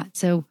control that.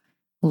 So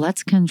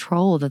let's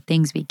control the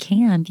things we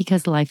can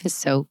because life is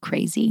so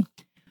crazy.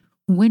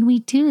 When we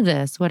do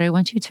this, what I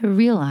want you to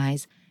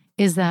realize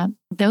is that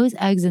those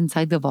eggs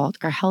inside the vault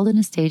are held in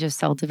a stage of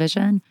cell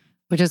division,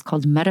 which is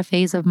called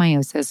metaphase of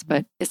meiosis.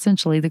 But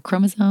essentially, the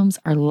chromosomes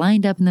are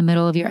lined up in the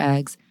middle of your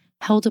eggs,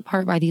 held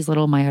apart by these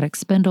little meiotic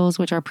spindles,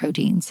 which are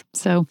proteins.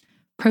 So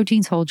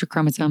proteins hold your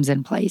chromosomes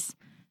in place.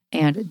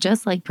 And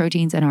just like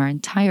proteins in our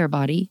entire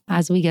body,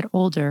 as we get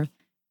older,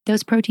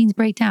 those proteins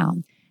break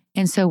down.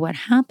 And so what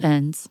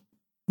happens,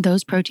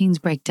 those proteins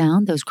break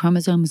down, those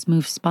chromosomes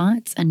move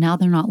spots, and now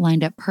they're not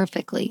lined up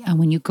perfectly. And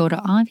when you go to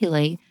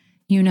ovulate,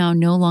 you now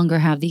no longer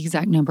have the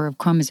exact number of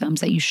chromosomes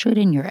that you should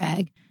in your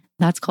egg.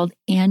 That's called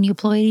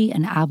aneuploidy,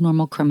 an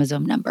abnormal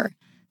chromosome number.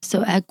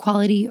 So egg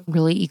quality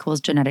really equals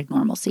genetic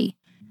normalcy.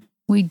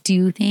 We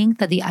do think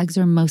that the eggs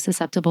are most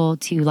susceptible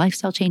to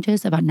lifestyle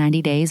changes about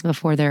 90 days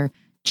before they're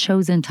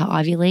chosen to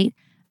ovulate.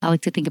 I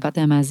like to think about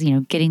them as,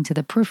 getting to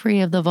the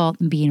periphery of the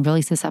vault and being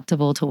really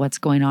susceptible to what's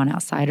going on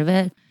outside of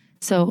it.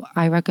 So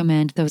I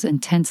recommend those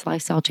intense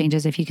lifestyle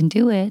changes if you can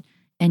do it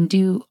and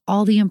do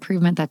all the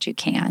improvement that you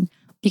can,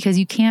 because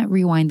you can't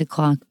rewind the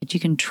clock, but you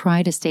can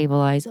try to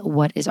stabilize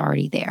what is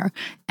already there.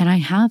 And I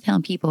have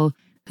found people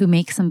who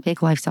make some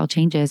big lifestyle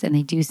changes and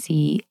they do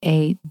see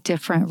a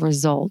different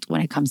result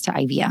when it comes to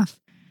IVF.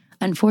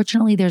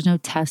 Unfortunately, there's no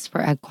test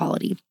for egg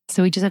quality.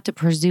 So we just have to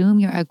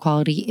presume your egg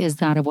quality is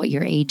that of what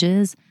your age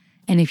is.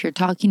 And if you're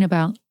talking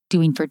about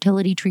doing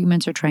fertility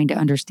treatments or trying to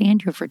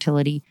understand your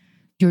fertility,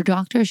 your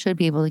doctor should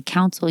be able to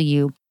counsel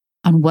you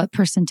on what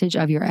percentage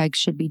of your eggs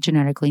should be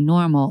genetically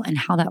normal and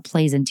how that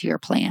plays into your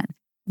plan.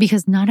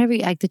 Because not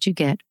every egg that you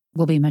get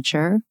will be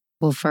mature,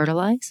 will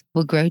fertilize,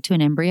 will grow to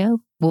an embryo,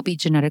 will be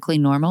genetically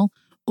normal,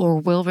 or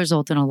will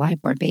result in a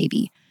live-born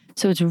baby.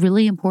 So it's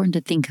really important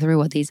to think through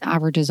what these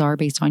averages are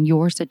based on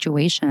your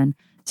situation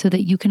so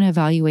that you can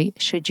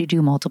evaluate should you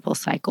do multiple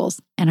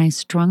cycles. And I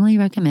strongly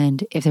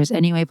recommend, if there's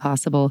any way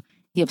possible,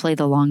 you play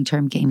the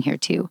long-term game here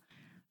too.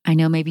 I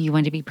know maybe you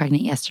wanted to be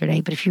pregnant yesterday,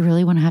 but if you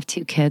really want to have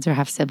 2 kids or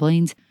have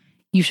siblings,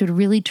 you should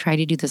really try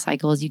to do the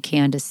cycles you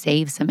can to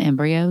save some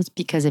embryos,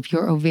 because if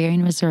your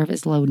ovarian reserve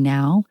is low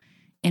now,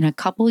 in a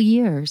couple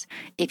years,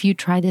 if you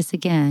try this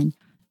again,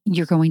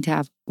 you're going to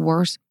have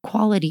worse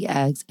quality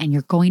eggs and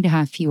you're going to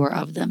have fewer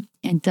of them.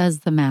 And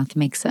does the math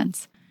make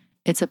sense?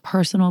 It's a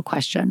personal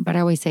question, but I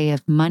always say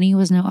if money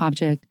was no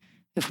object,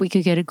 if we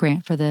could get a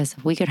grant for this,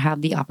 if we could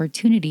have the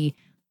opportunity,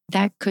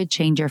 that could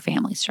change your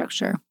family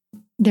structure.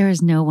 There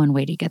is no one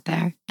way to get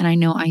there. And I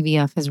know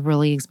IVF is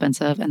really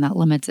expensive and that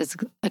limits its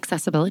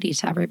accessibility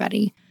to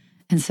everybody.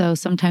 And so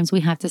sometimes we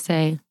have to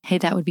say, hey,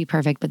 that would be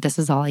perfect, but this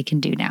is all I can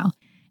do now.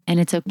 And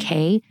it's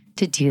okay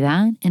to do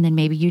that. And then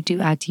maybe you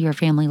do add to your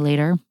family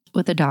later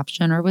with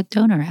adoption or with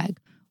donor egg.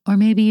 Or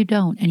maybe you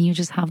don't and you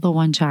just have the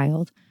one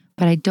child.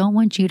 But I don't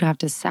want you to have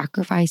to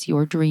sacrifice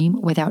your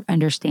dream without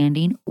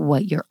understanding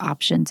what your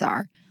options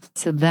are.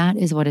 So that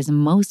is what is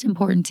most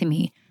important to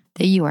me,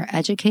 that you are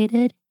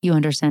educated, you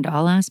understand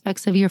all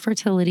aspects of your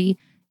fertility,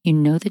 you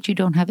know that you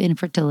don't have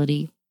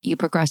infertility, you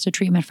progress to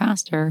treatment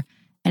faster,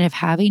 and if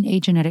having a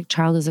genetic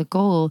child is a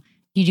goal,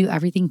 you do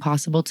everything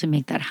possible to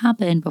make that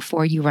happen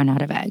before you run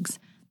out of eggs.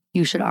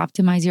 You should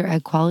optimize your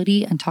egg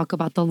quality and talk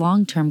about the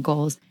long-term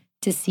goals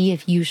to see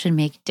if you should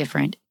make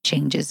different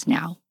changes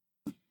now.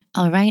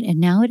 All right, and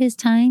now it is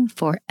time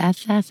for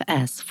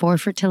FFS, for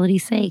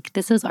fertility's sake.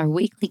 This is our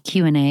weekly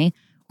Q&A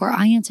where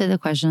I answer the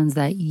questions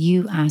that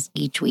you ask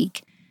each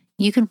week.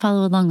 You can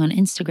follow along on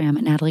Instagram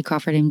at Natalie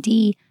Crawford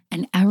MD,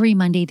 and every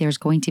Monday there's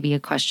going to be a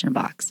question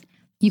box.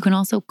 You can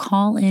also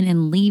call in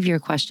and leave your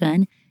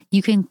question.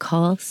 You can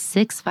call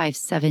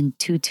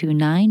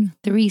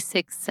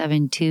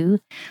 657-229-3672.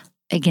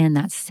 Again,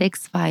 that's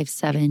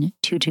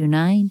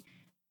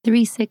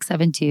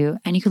 657-229-3672,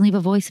 and you can leave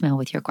a voicemail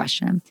with your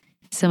question.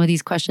 Some of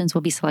these questions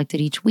will be selected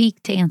each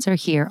week to answer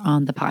here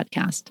on the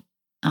podcast.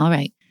 All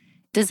right.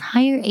 Does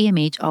higher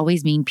AMH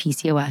always mean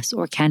PCOS,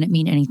 or can it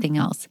mean anything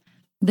else?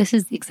 This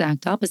is the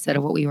exact opposite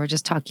of what we were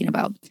just talking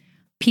about.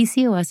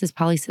 PCOS is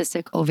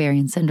polycystic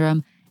ovarian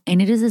syndrome,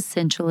 and it is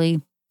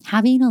essentially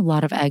having a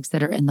lot of eggs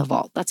that are in the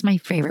vault. That's my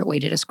favorite way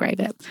to describe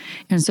it.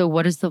 And so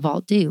what does the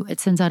vault do? It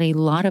sends out a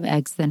lot of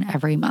eggs then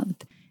every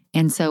month.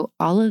 And so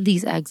all of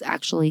these eggs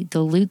actually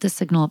dilute the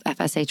signal of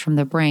FSH from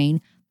the brain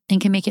and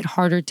can make it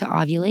harder to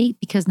ovulate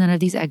because none of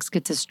these eggs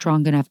gets a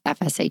strong enough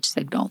FSH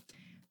signal.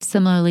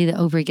 Similarly, the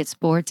ovary gets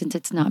bored since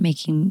it's not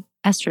making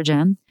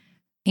estrogen,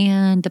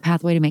 and the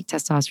pathway to make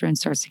testosterone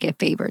starts to get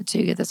favored. So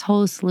you get this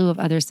whole slew of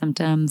other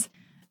symptoms: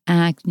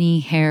 acne,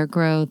 hair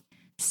growth,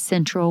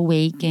 central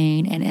weight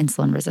gain, and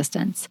insulin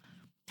resistance.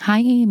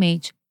 High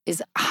AMH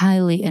is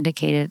highly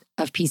indicated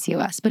of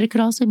PCOS, but it could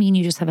also mean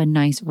you just have a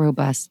nice,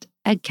 robust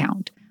egg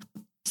count.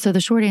 So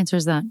the short answer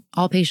is that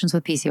all patients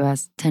with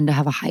PCOS tend to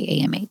have a high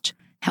AMH.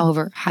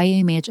 However, high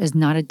AMH is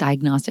not a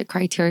diagnostic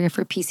criteria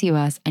for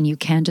PCOS, and you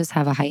can just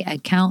have a high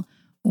egg count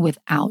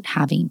without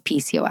having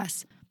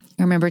PCOS.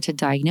 Remember, to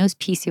diagnose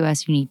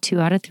PCOS, you need 2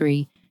 out of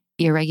 3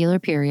 irregular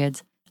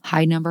periods,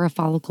 high number of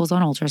follicles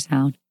on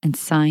ultrasound, and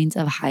signs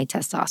of high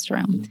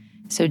testosterone.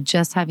 So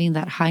just having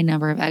that high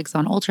number of eggs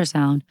on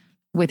ultrasound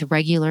with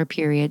regular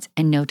periods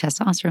and no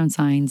testosterone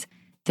signs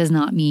does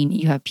not mean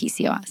you have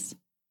PCOS.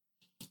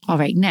 All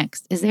right,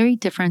 next, is there a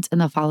difference in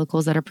the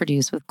follicles that are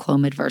produced with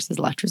Clomid versus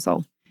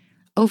letrozole?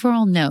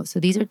 Overall, no. So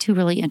these are 2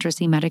 really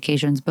interesting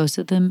medications. Both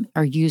of them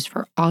are used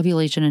for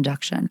ovulation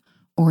induction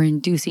or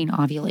inducing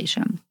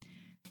ovulation.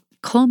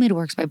 Clomid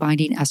works by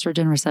binding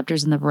estrogen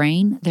receptors in the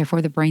brain.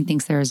 Therefore, the brain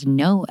thinks there is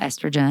no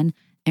estrogen.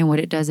 And what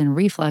it does in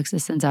reflex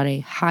is sends out a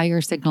higher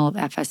signal of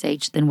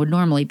FSH than would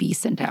normally be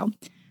sent out.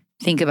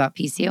 Think about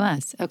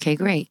PCOS. Okay,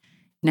 great.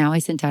 Now I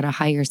sent out a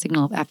higher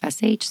signal of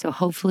FSH. So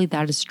hopefully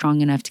that is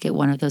strong enough to get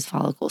one of those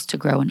follicles to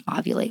grow and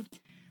ovulate.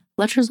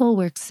 Letrozole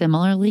works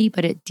similarly,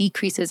 but it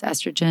decreases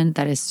estrogen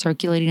that is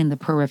circulating in the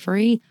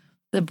periphery.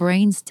 The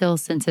brain still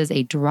senses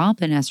a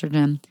drop in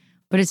estrogen,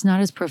 but it's not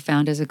as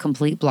profound as a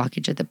complete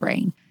blockage of the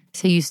brain.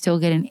 So you still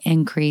get an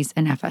increase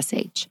in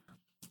FSH.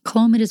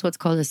 Clomid is what's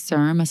called a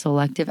SERM, a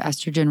selective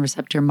estrogen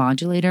receptor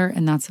modulator,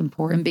 and that's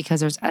important because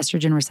there's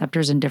estrogen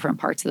receptors in different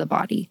parts of the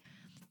body.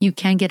 You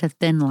can get a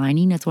thin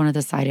lining. It's one of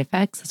the side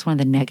effects. It's one of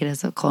the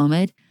negatives of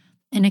Clomid.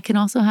 And it can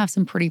also have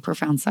some pretty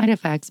profound side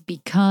effects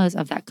because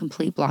of that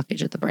complete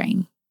blockage of the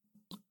brain.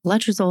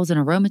 Letrozole is an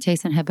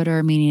aromatase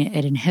inhibitor, meaning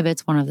it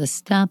inhibits one of the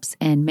steps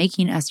in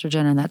making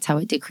estrogen, and that's how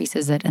it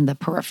decreases it in the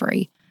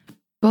periphery.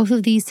 Both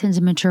of these tend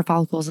to mature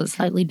follicles at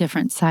slightly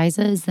different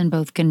sizes than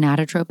both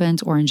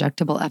gonadotropins or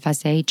injectable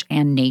FSH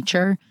and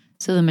nature.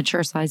 So the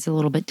mature size is a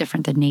little bit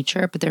different than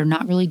nature, but they're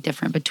not really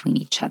different between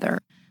each other.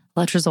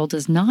 Letrozole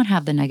does not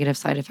have the negative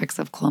side effects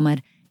of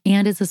Clomid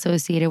and is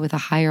associated with a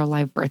higher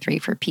live birth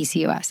rate for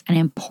PCOS. And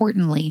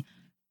importantly,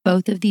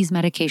 both of these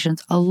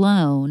medications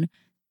alone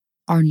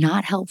are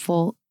not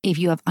helpful if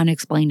you have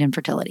unexplained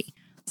infertility.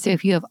 So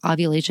if you have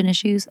ovulation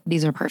issues,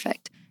 these are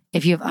perfect.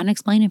 If you have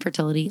unexplained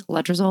infertility,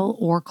 letrozole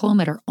or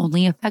Clomid are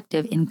only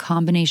effective in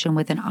combination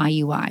with an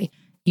IUI.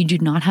 You do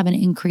not have an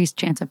increased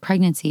chance of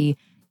pregnancy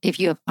if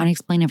you have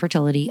unexplained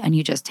infertility and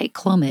you just take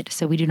Clomid.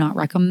 So we do not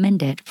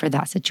recommend it for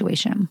that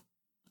situation.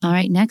 All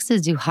right, next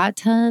is, do hot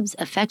tubs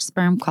affect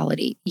sperm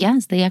quality?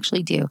 Yes, they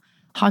actually do.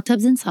 Hot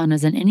tubs and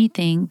saunas and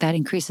anything that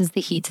increases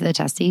the heat to the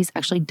testes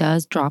actually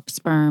does drop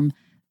sperm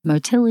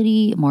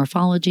motility,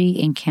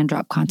 morphology, and can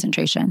drop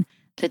concentration.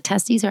 The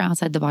testes are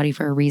outside the body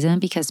for a reason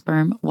because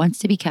sperm wants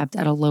to be kept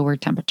at a lower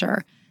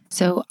temperature.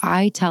 So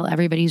I tell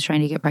everybody who's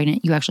trying to get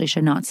pregnant, you actually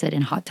should not sit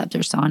in hot tubs or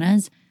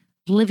saunas.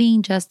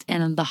 Living just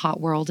in the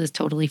hot world is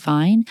totally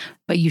fine,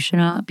 but you should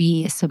not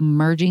be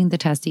submerging the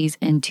testes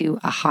into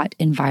a hot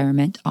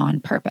environment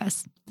on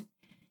purpose.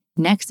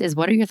 Next is,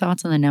 what are your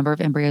thoughts on the number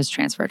of embryos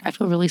transferred? I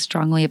feel really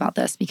strongly about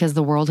this because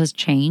the world has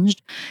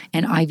changed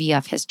and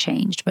IVF has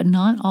changed, but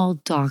not all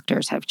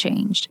doctors have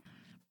changed.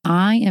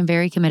 I am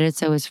very committed,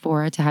 so is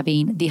Fora, to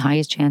having the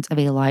highest chance of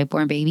a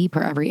live-born baby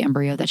per every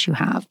embryo that you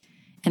have.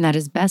 And that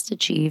is best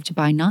achieved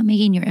by not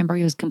making your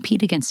embryos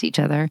compete against each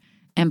other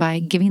and by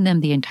giving them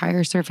the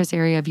entire surface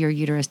area of your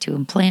uterus to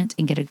implant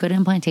and get a good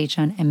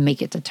implantation and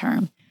make it to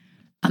term.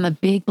 I'm a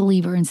big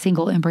believer in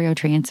single embryo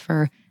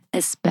transfer,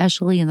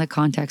 especially in the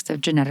context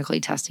of genetically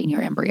testing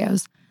your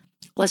embryos.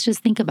 Let's just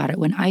think about it.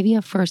 When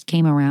IVF first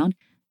came around,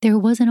 there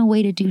wasn't a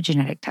way to do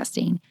genetic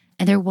testing,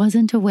 and there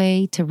wasn't a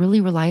way to really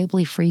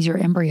reliably freeze your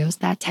embryos.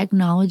 That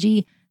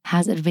technology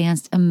has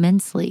advanced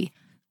immensely,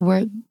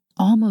 where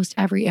almost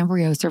every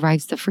embryo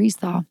survives the freeze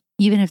thaw,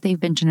 even if they've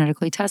been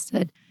genetically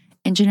tested.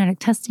 And genetic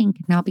testing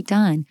can now be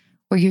done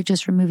where you're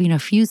just removing a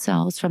few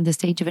cells from the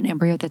stage of an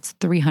embryo that's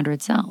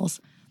 300 cells.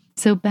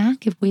 So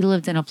back if we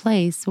lived in a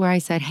place where I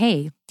said,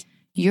 hey,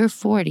 you're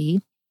 40,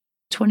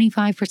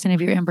 25%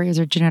 of your embryos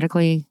are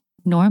genetically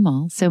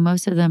normal, so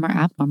most of them are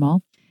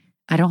abnormal.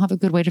 I don't have a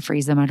good way to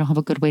freeze them. I don't have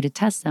a good way to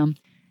test them.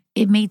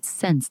 It made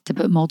sense to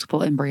put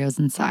multiple embryos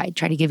inside,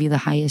 try to give you the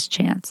highest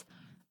chance.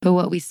 But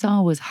what we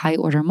saw was high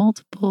order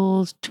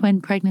multiples,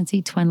 twin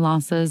pregnancy, twin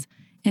losses.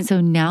 And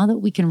so now that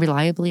we can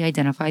reliably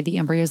identify the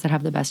embryos that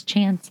have the best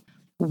chance,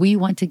 we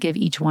want to give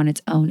each one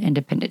its own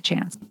independent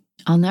chance.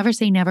 I'll never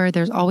say never.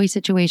 There's always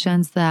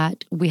situations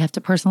that we have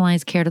to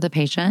personalize care to the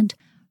patient.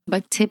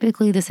 But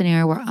typically the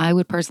scenario where I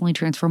would personally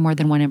transfer more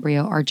than one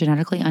embryo are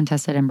genetically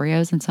untested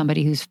embryos and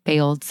somebody who's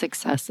failed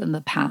success in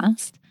the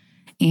past.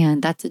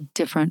 And that's a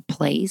different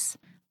place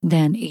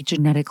than a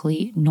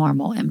genetically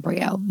normal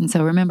embryo. And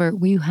so remember,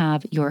 we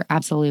have your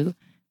absolute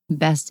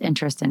best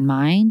interest in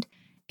mind.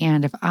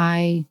 And if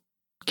I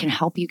can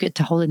help you get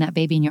to holding that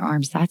baby in your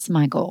arms, that's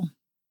my goal.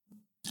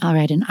 All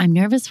right. And I'm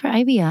nervous for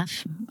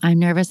IVF. I'm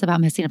nervous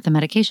about messing up the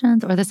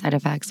medications or the side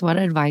effects. What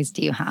advice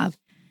do you have?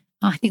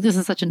 Oh, I think this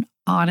is such an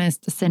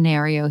honest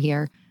scenario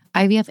here.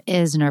 IVF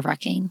is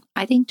nerve-wracking.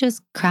 I think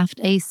just craft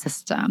a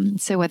system.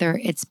 So whether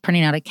it's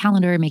printing out a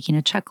calendar, making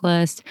a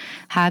checklist,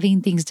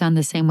 having things done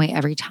the same way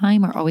every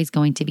time are always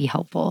going to be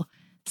helpful.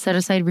 Set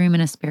aside room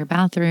in a spare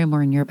bathroom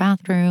or in your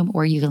bathroom,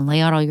 or you can lay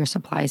out all your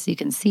supplies so you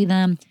can see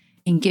them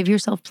and give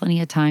yourself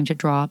plenty of time to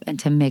drop and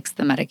to mix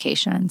the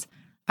medications.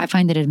 I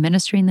find that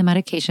administering the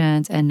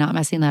medications and not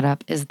messing that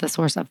up is the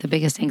source of the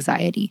biggest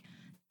anxiety.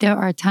 There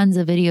are tons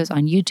of videos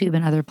on YouTube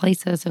and other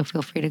places, so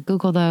feel free to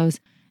Google those.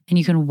 And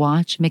you can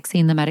watch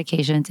mixing the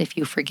medications if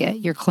you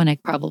forget. Your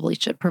clinic probably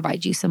should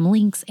provide you some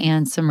links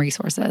and some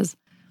resources.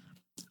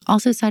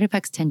 Also, side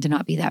effects tend to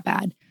not be that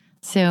bad.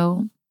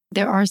 So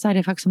there are side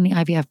effects from the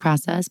IVF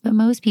process, but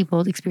most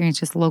people experience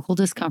just local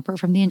discomfort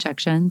from the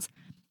injections.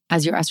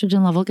 As your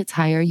estrogen level gets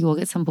higher, you will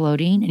get some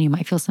bloating and you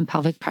might feel some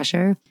pelvic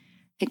pressure.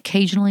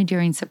 Occasionally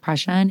during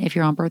suppression, if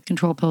you're on birth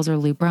control pills or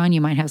Lupron,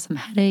 you might have some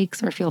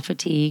headaches or feel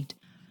fatigued.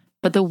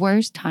 But the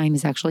worst time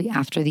is actually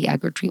after the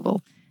egg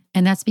retrieval.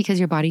 And that's because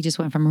your body just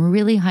went from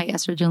really high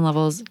estrogen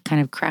levels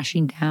kind of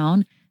crashing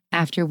down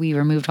after we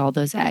removed all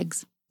those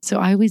eggs. So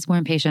I always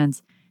warn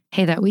patients,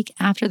 hey, that week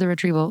after the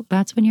retrieval,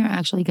 that's when you're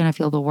actually going to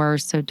feel the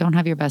worst. So don't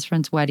have your best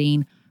friend's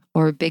wedding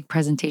or a big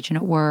presentation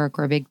at work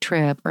or a big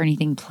trip or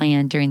anything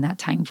planned during that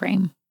time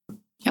frame.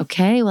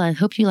 Okay, well, I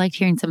hope you liked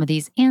hearing some of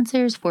these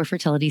answers for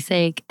fertility's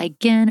sake.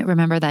 Again,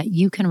 remember that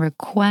you can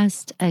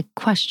request a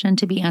question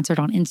to be answered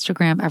on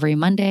Instagram every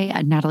Monday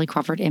at Natalie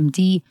Crawford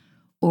MD,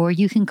 or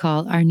you can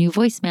call our new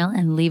voicemail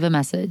and leave a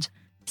message,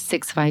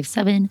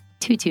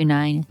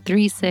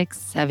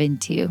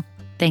 657-229-3672.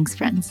 Thanks,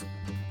 friends.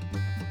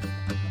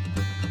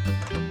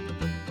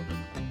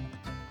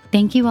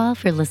 Thank you all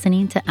for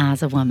listening to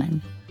As a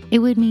Woman. It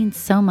would mean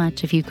so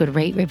much if you could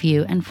rate,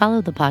 review, and follow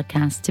the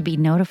podcast to be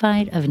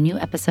notified of new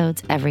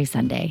episodes every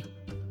Sunday.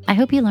 I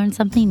hope you learned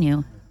something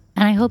new,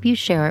 and I hope you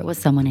share it with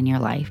someone in your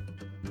life.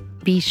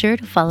 Be sure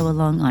to follow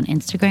along on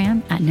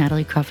Instagram at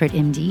Natalie Crawford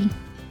MD,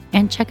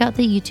 and check out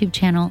the YouTube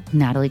channel,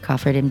 Natalie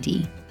Crawford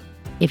MD.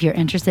 If you're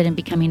interested in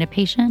becoming a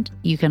patient,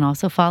 you can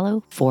also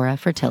follow Fora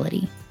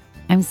Fertility.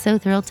 I'm so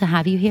thrilled to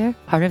have you here,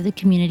 part of the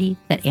community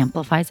that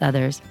amplifies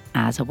others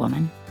as a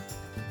woman.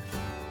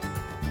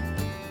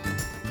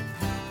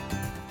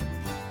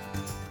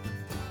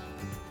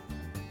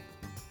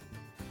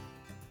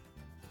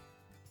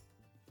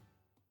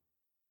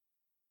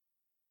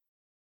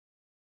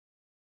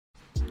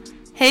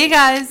 Hey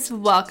guys,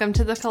 welcome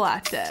to The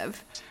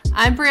Collective.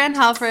 I'm Brianne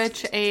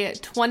Helfrich, a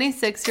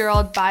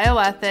 26-year-old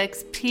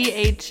bioethics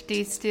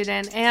PhD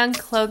student and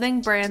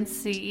clothing brand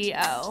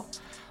CEO.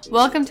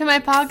 Welcome to my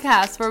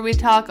podcast where we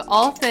talk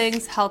all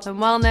things health and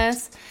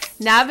wellness,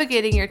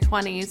 navigating your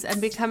 20s,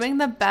 and becoming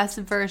the best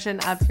version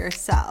of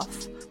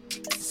yourself.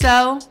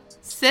 So,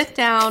 sit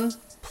down,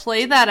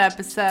 play that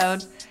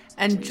episode,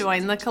 and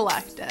join the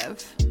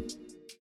collective.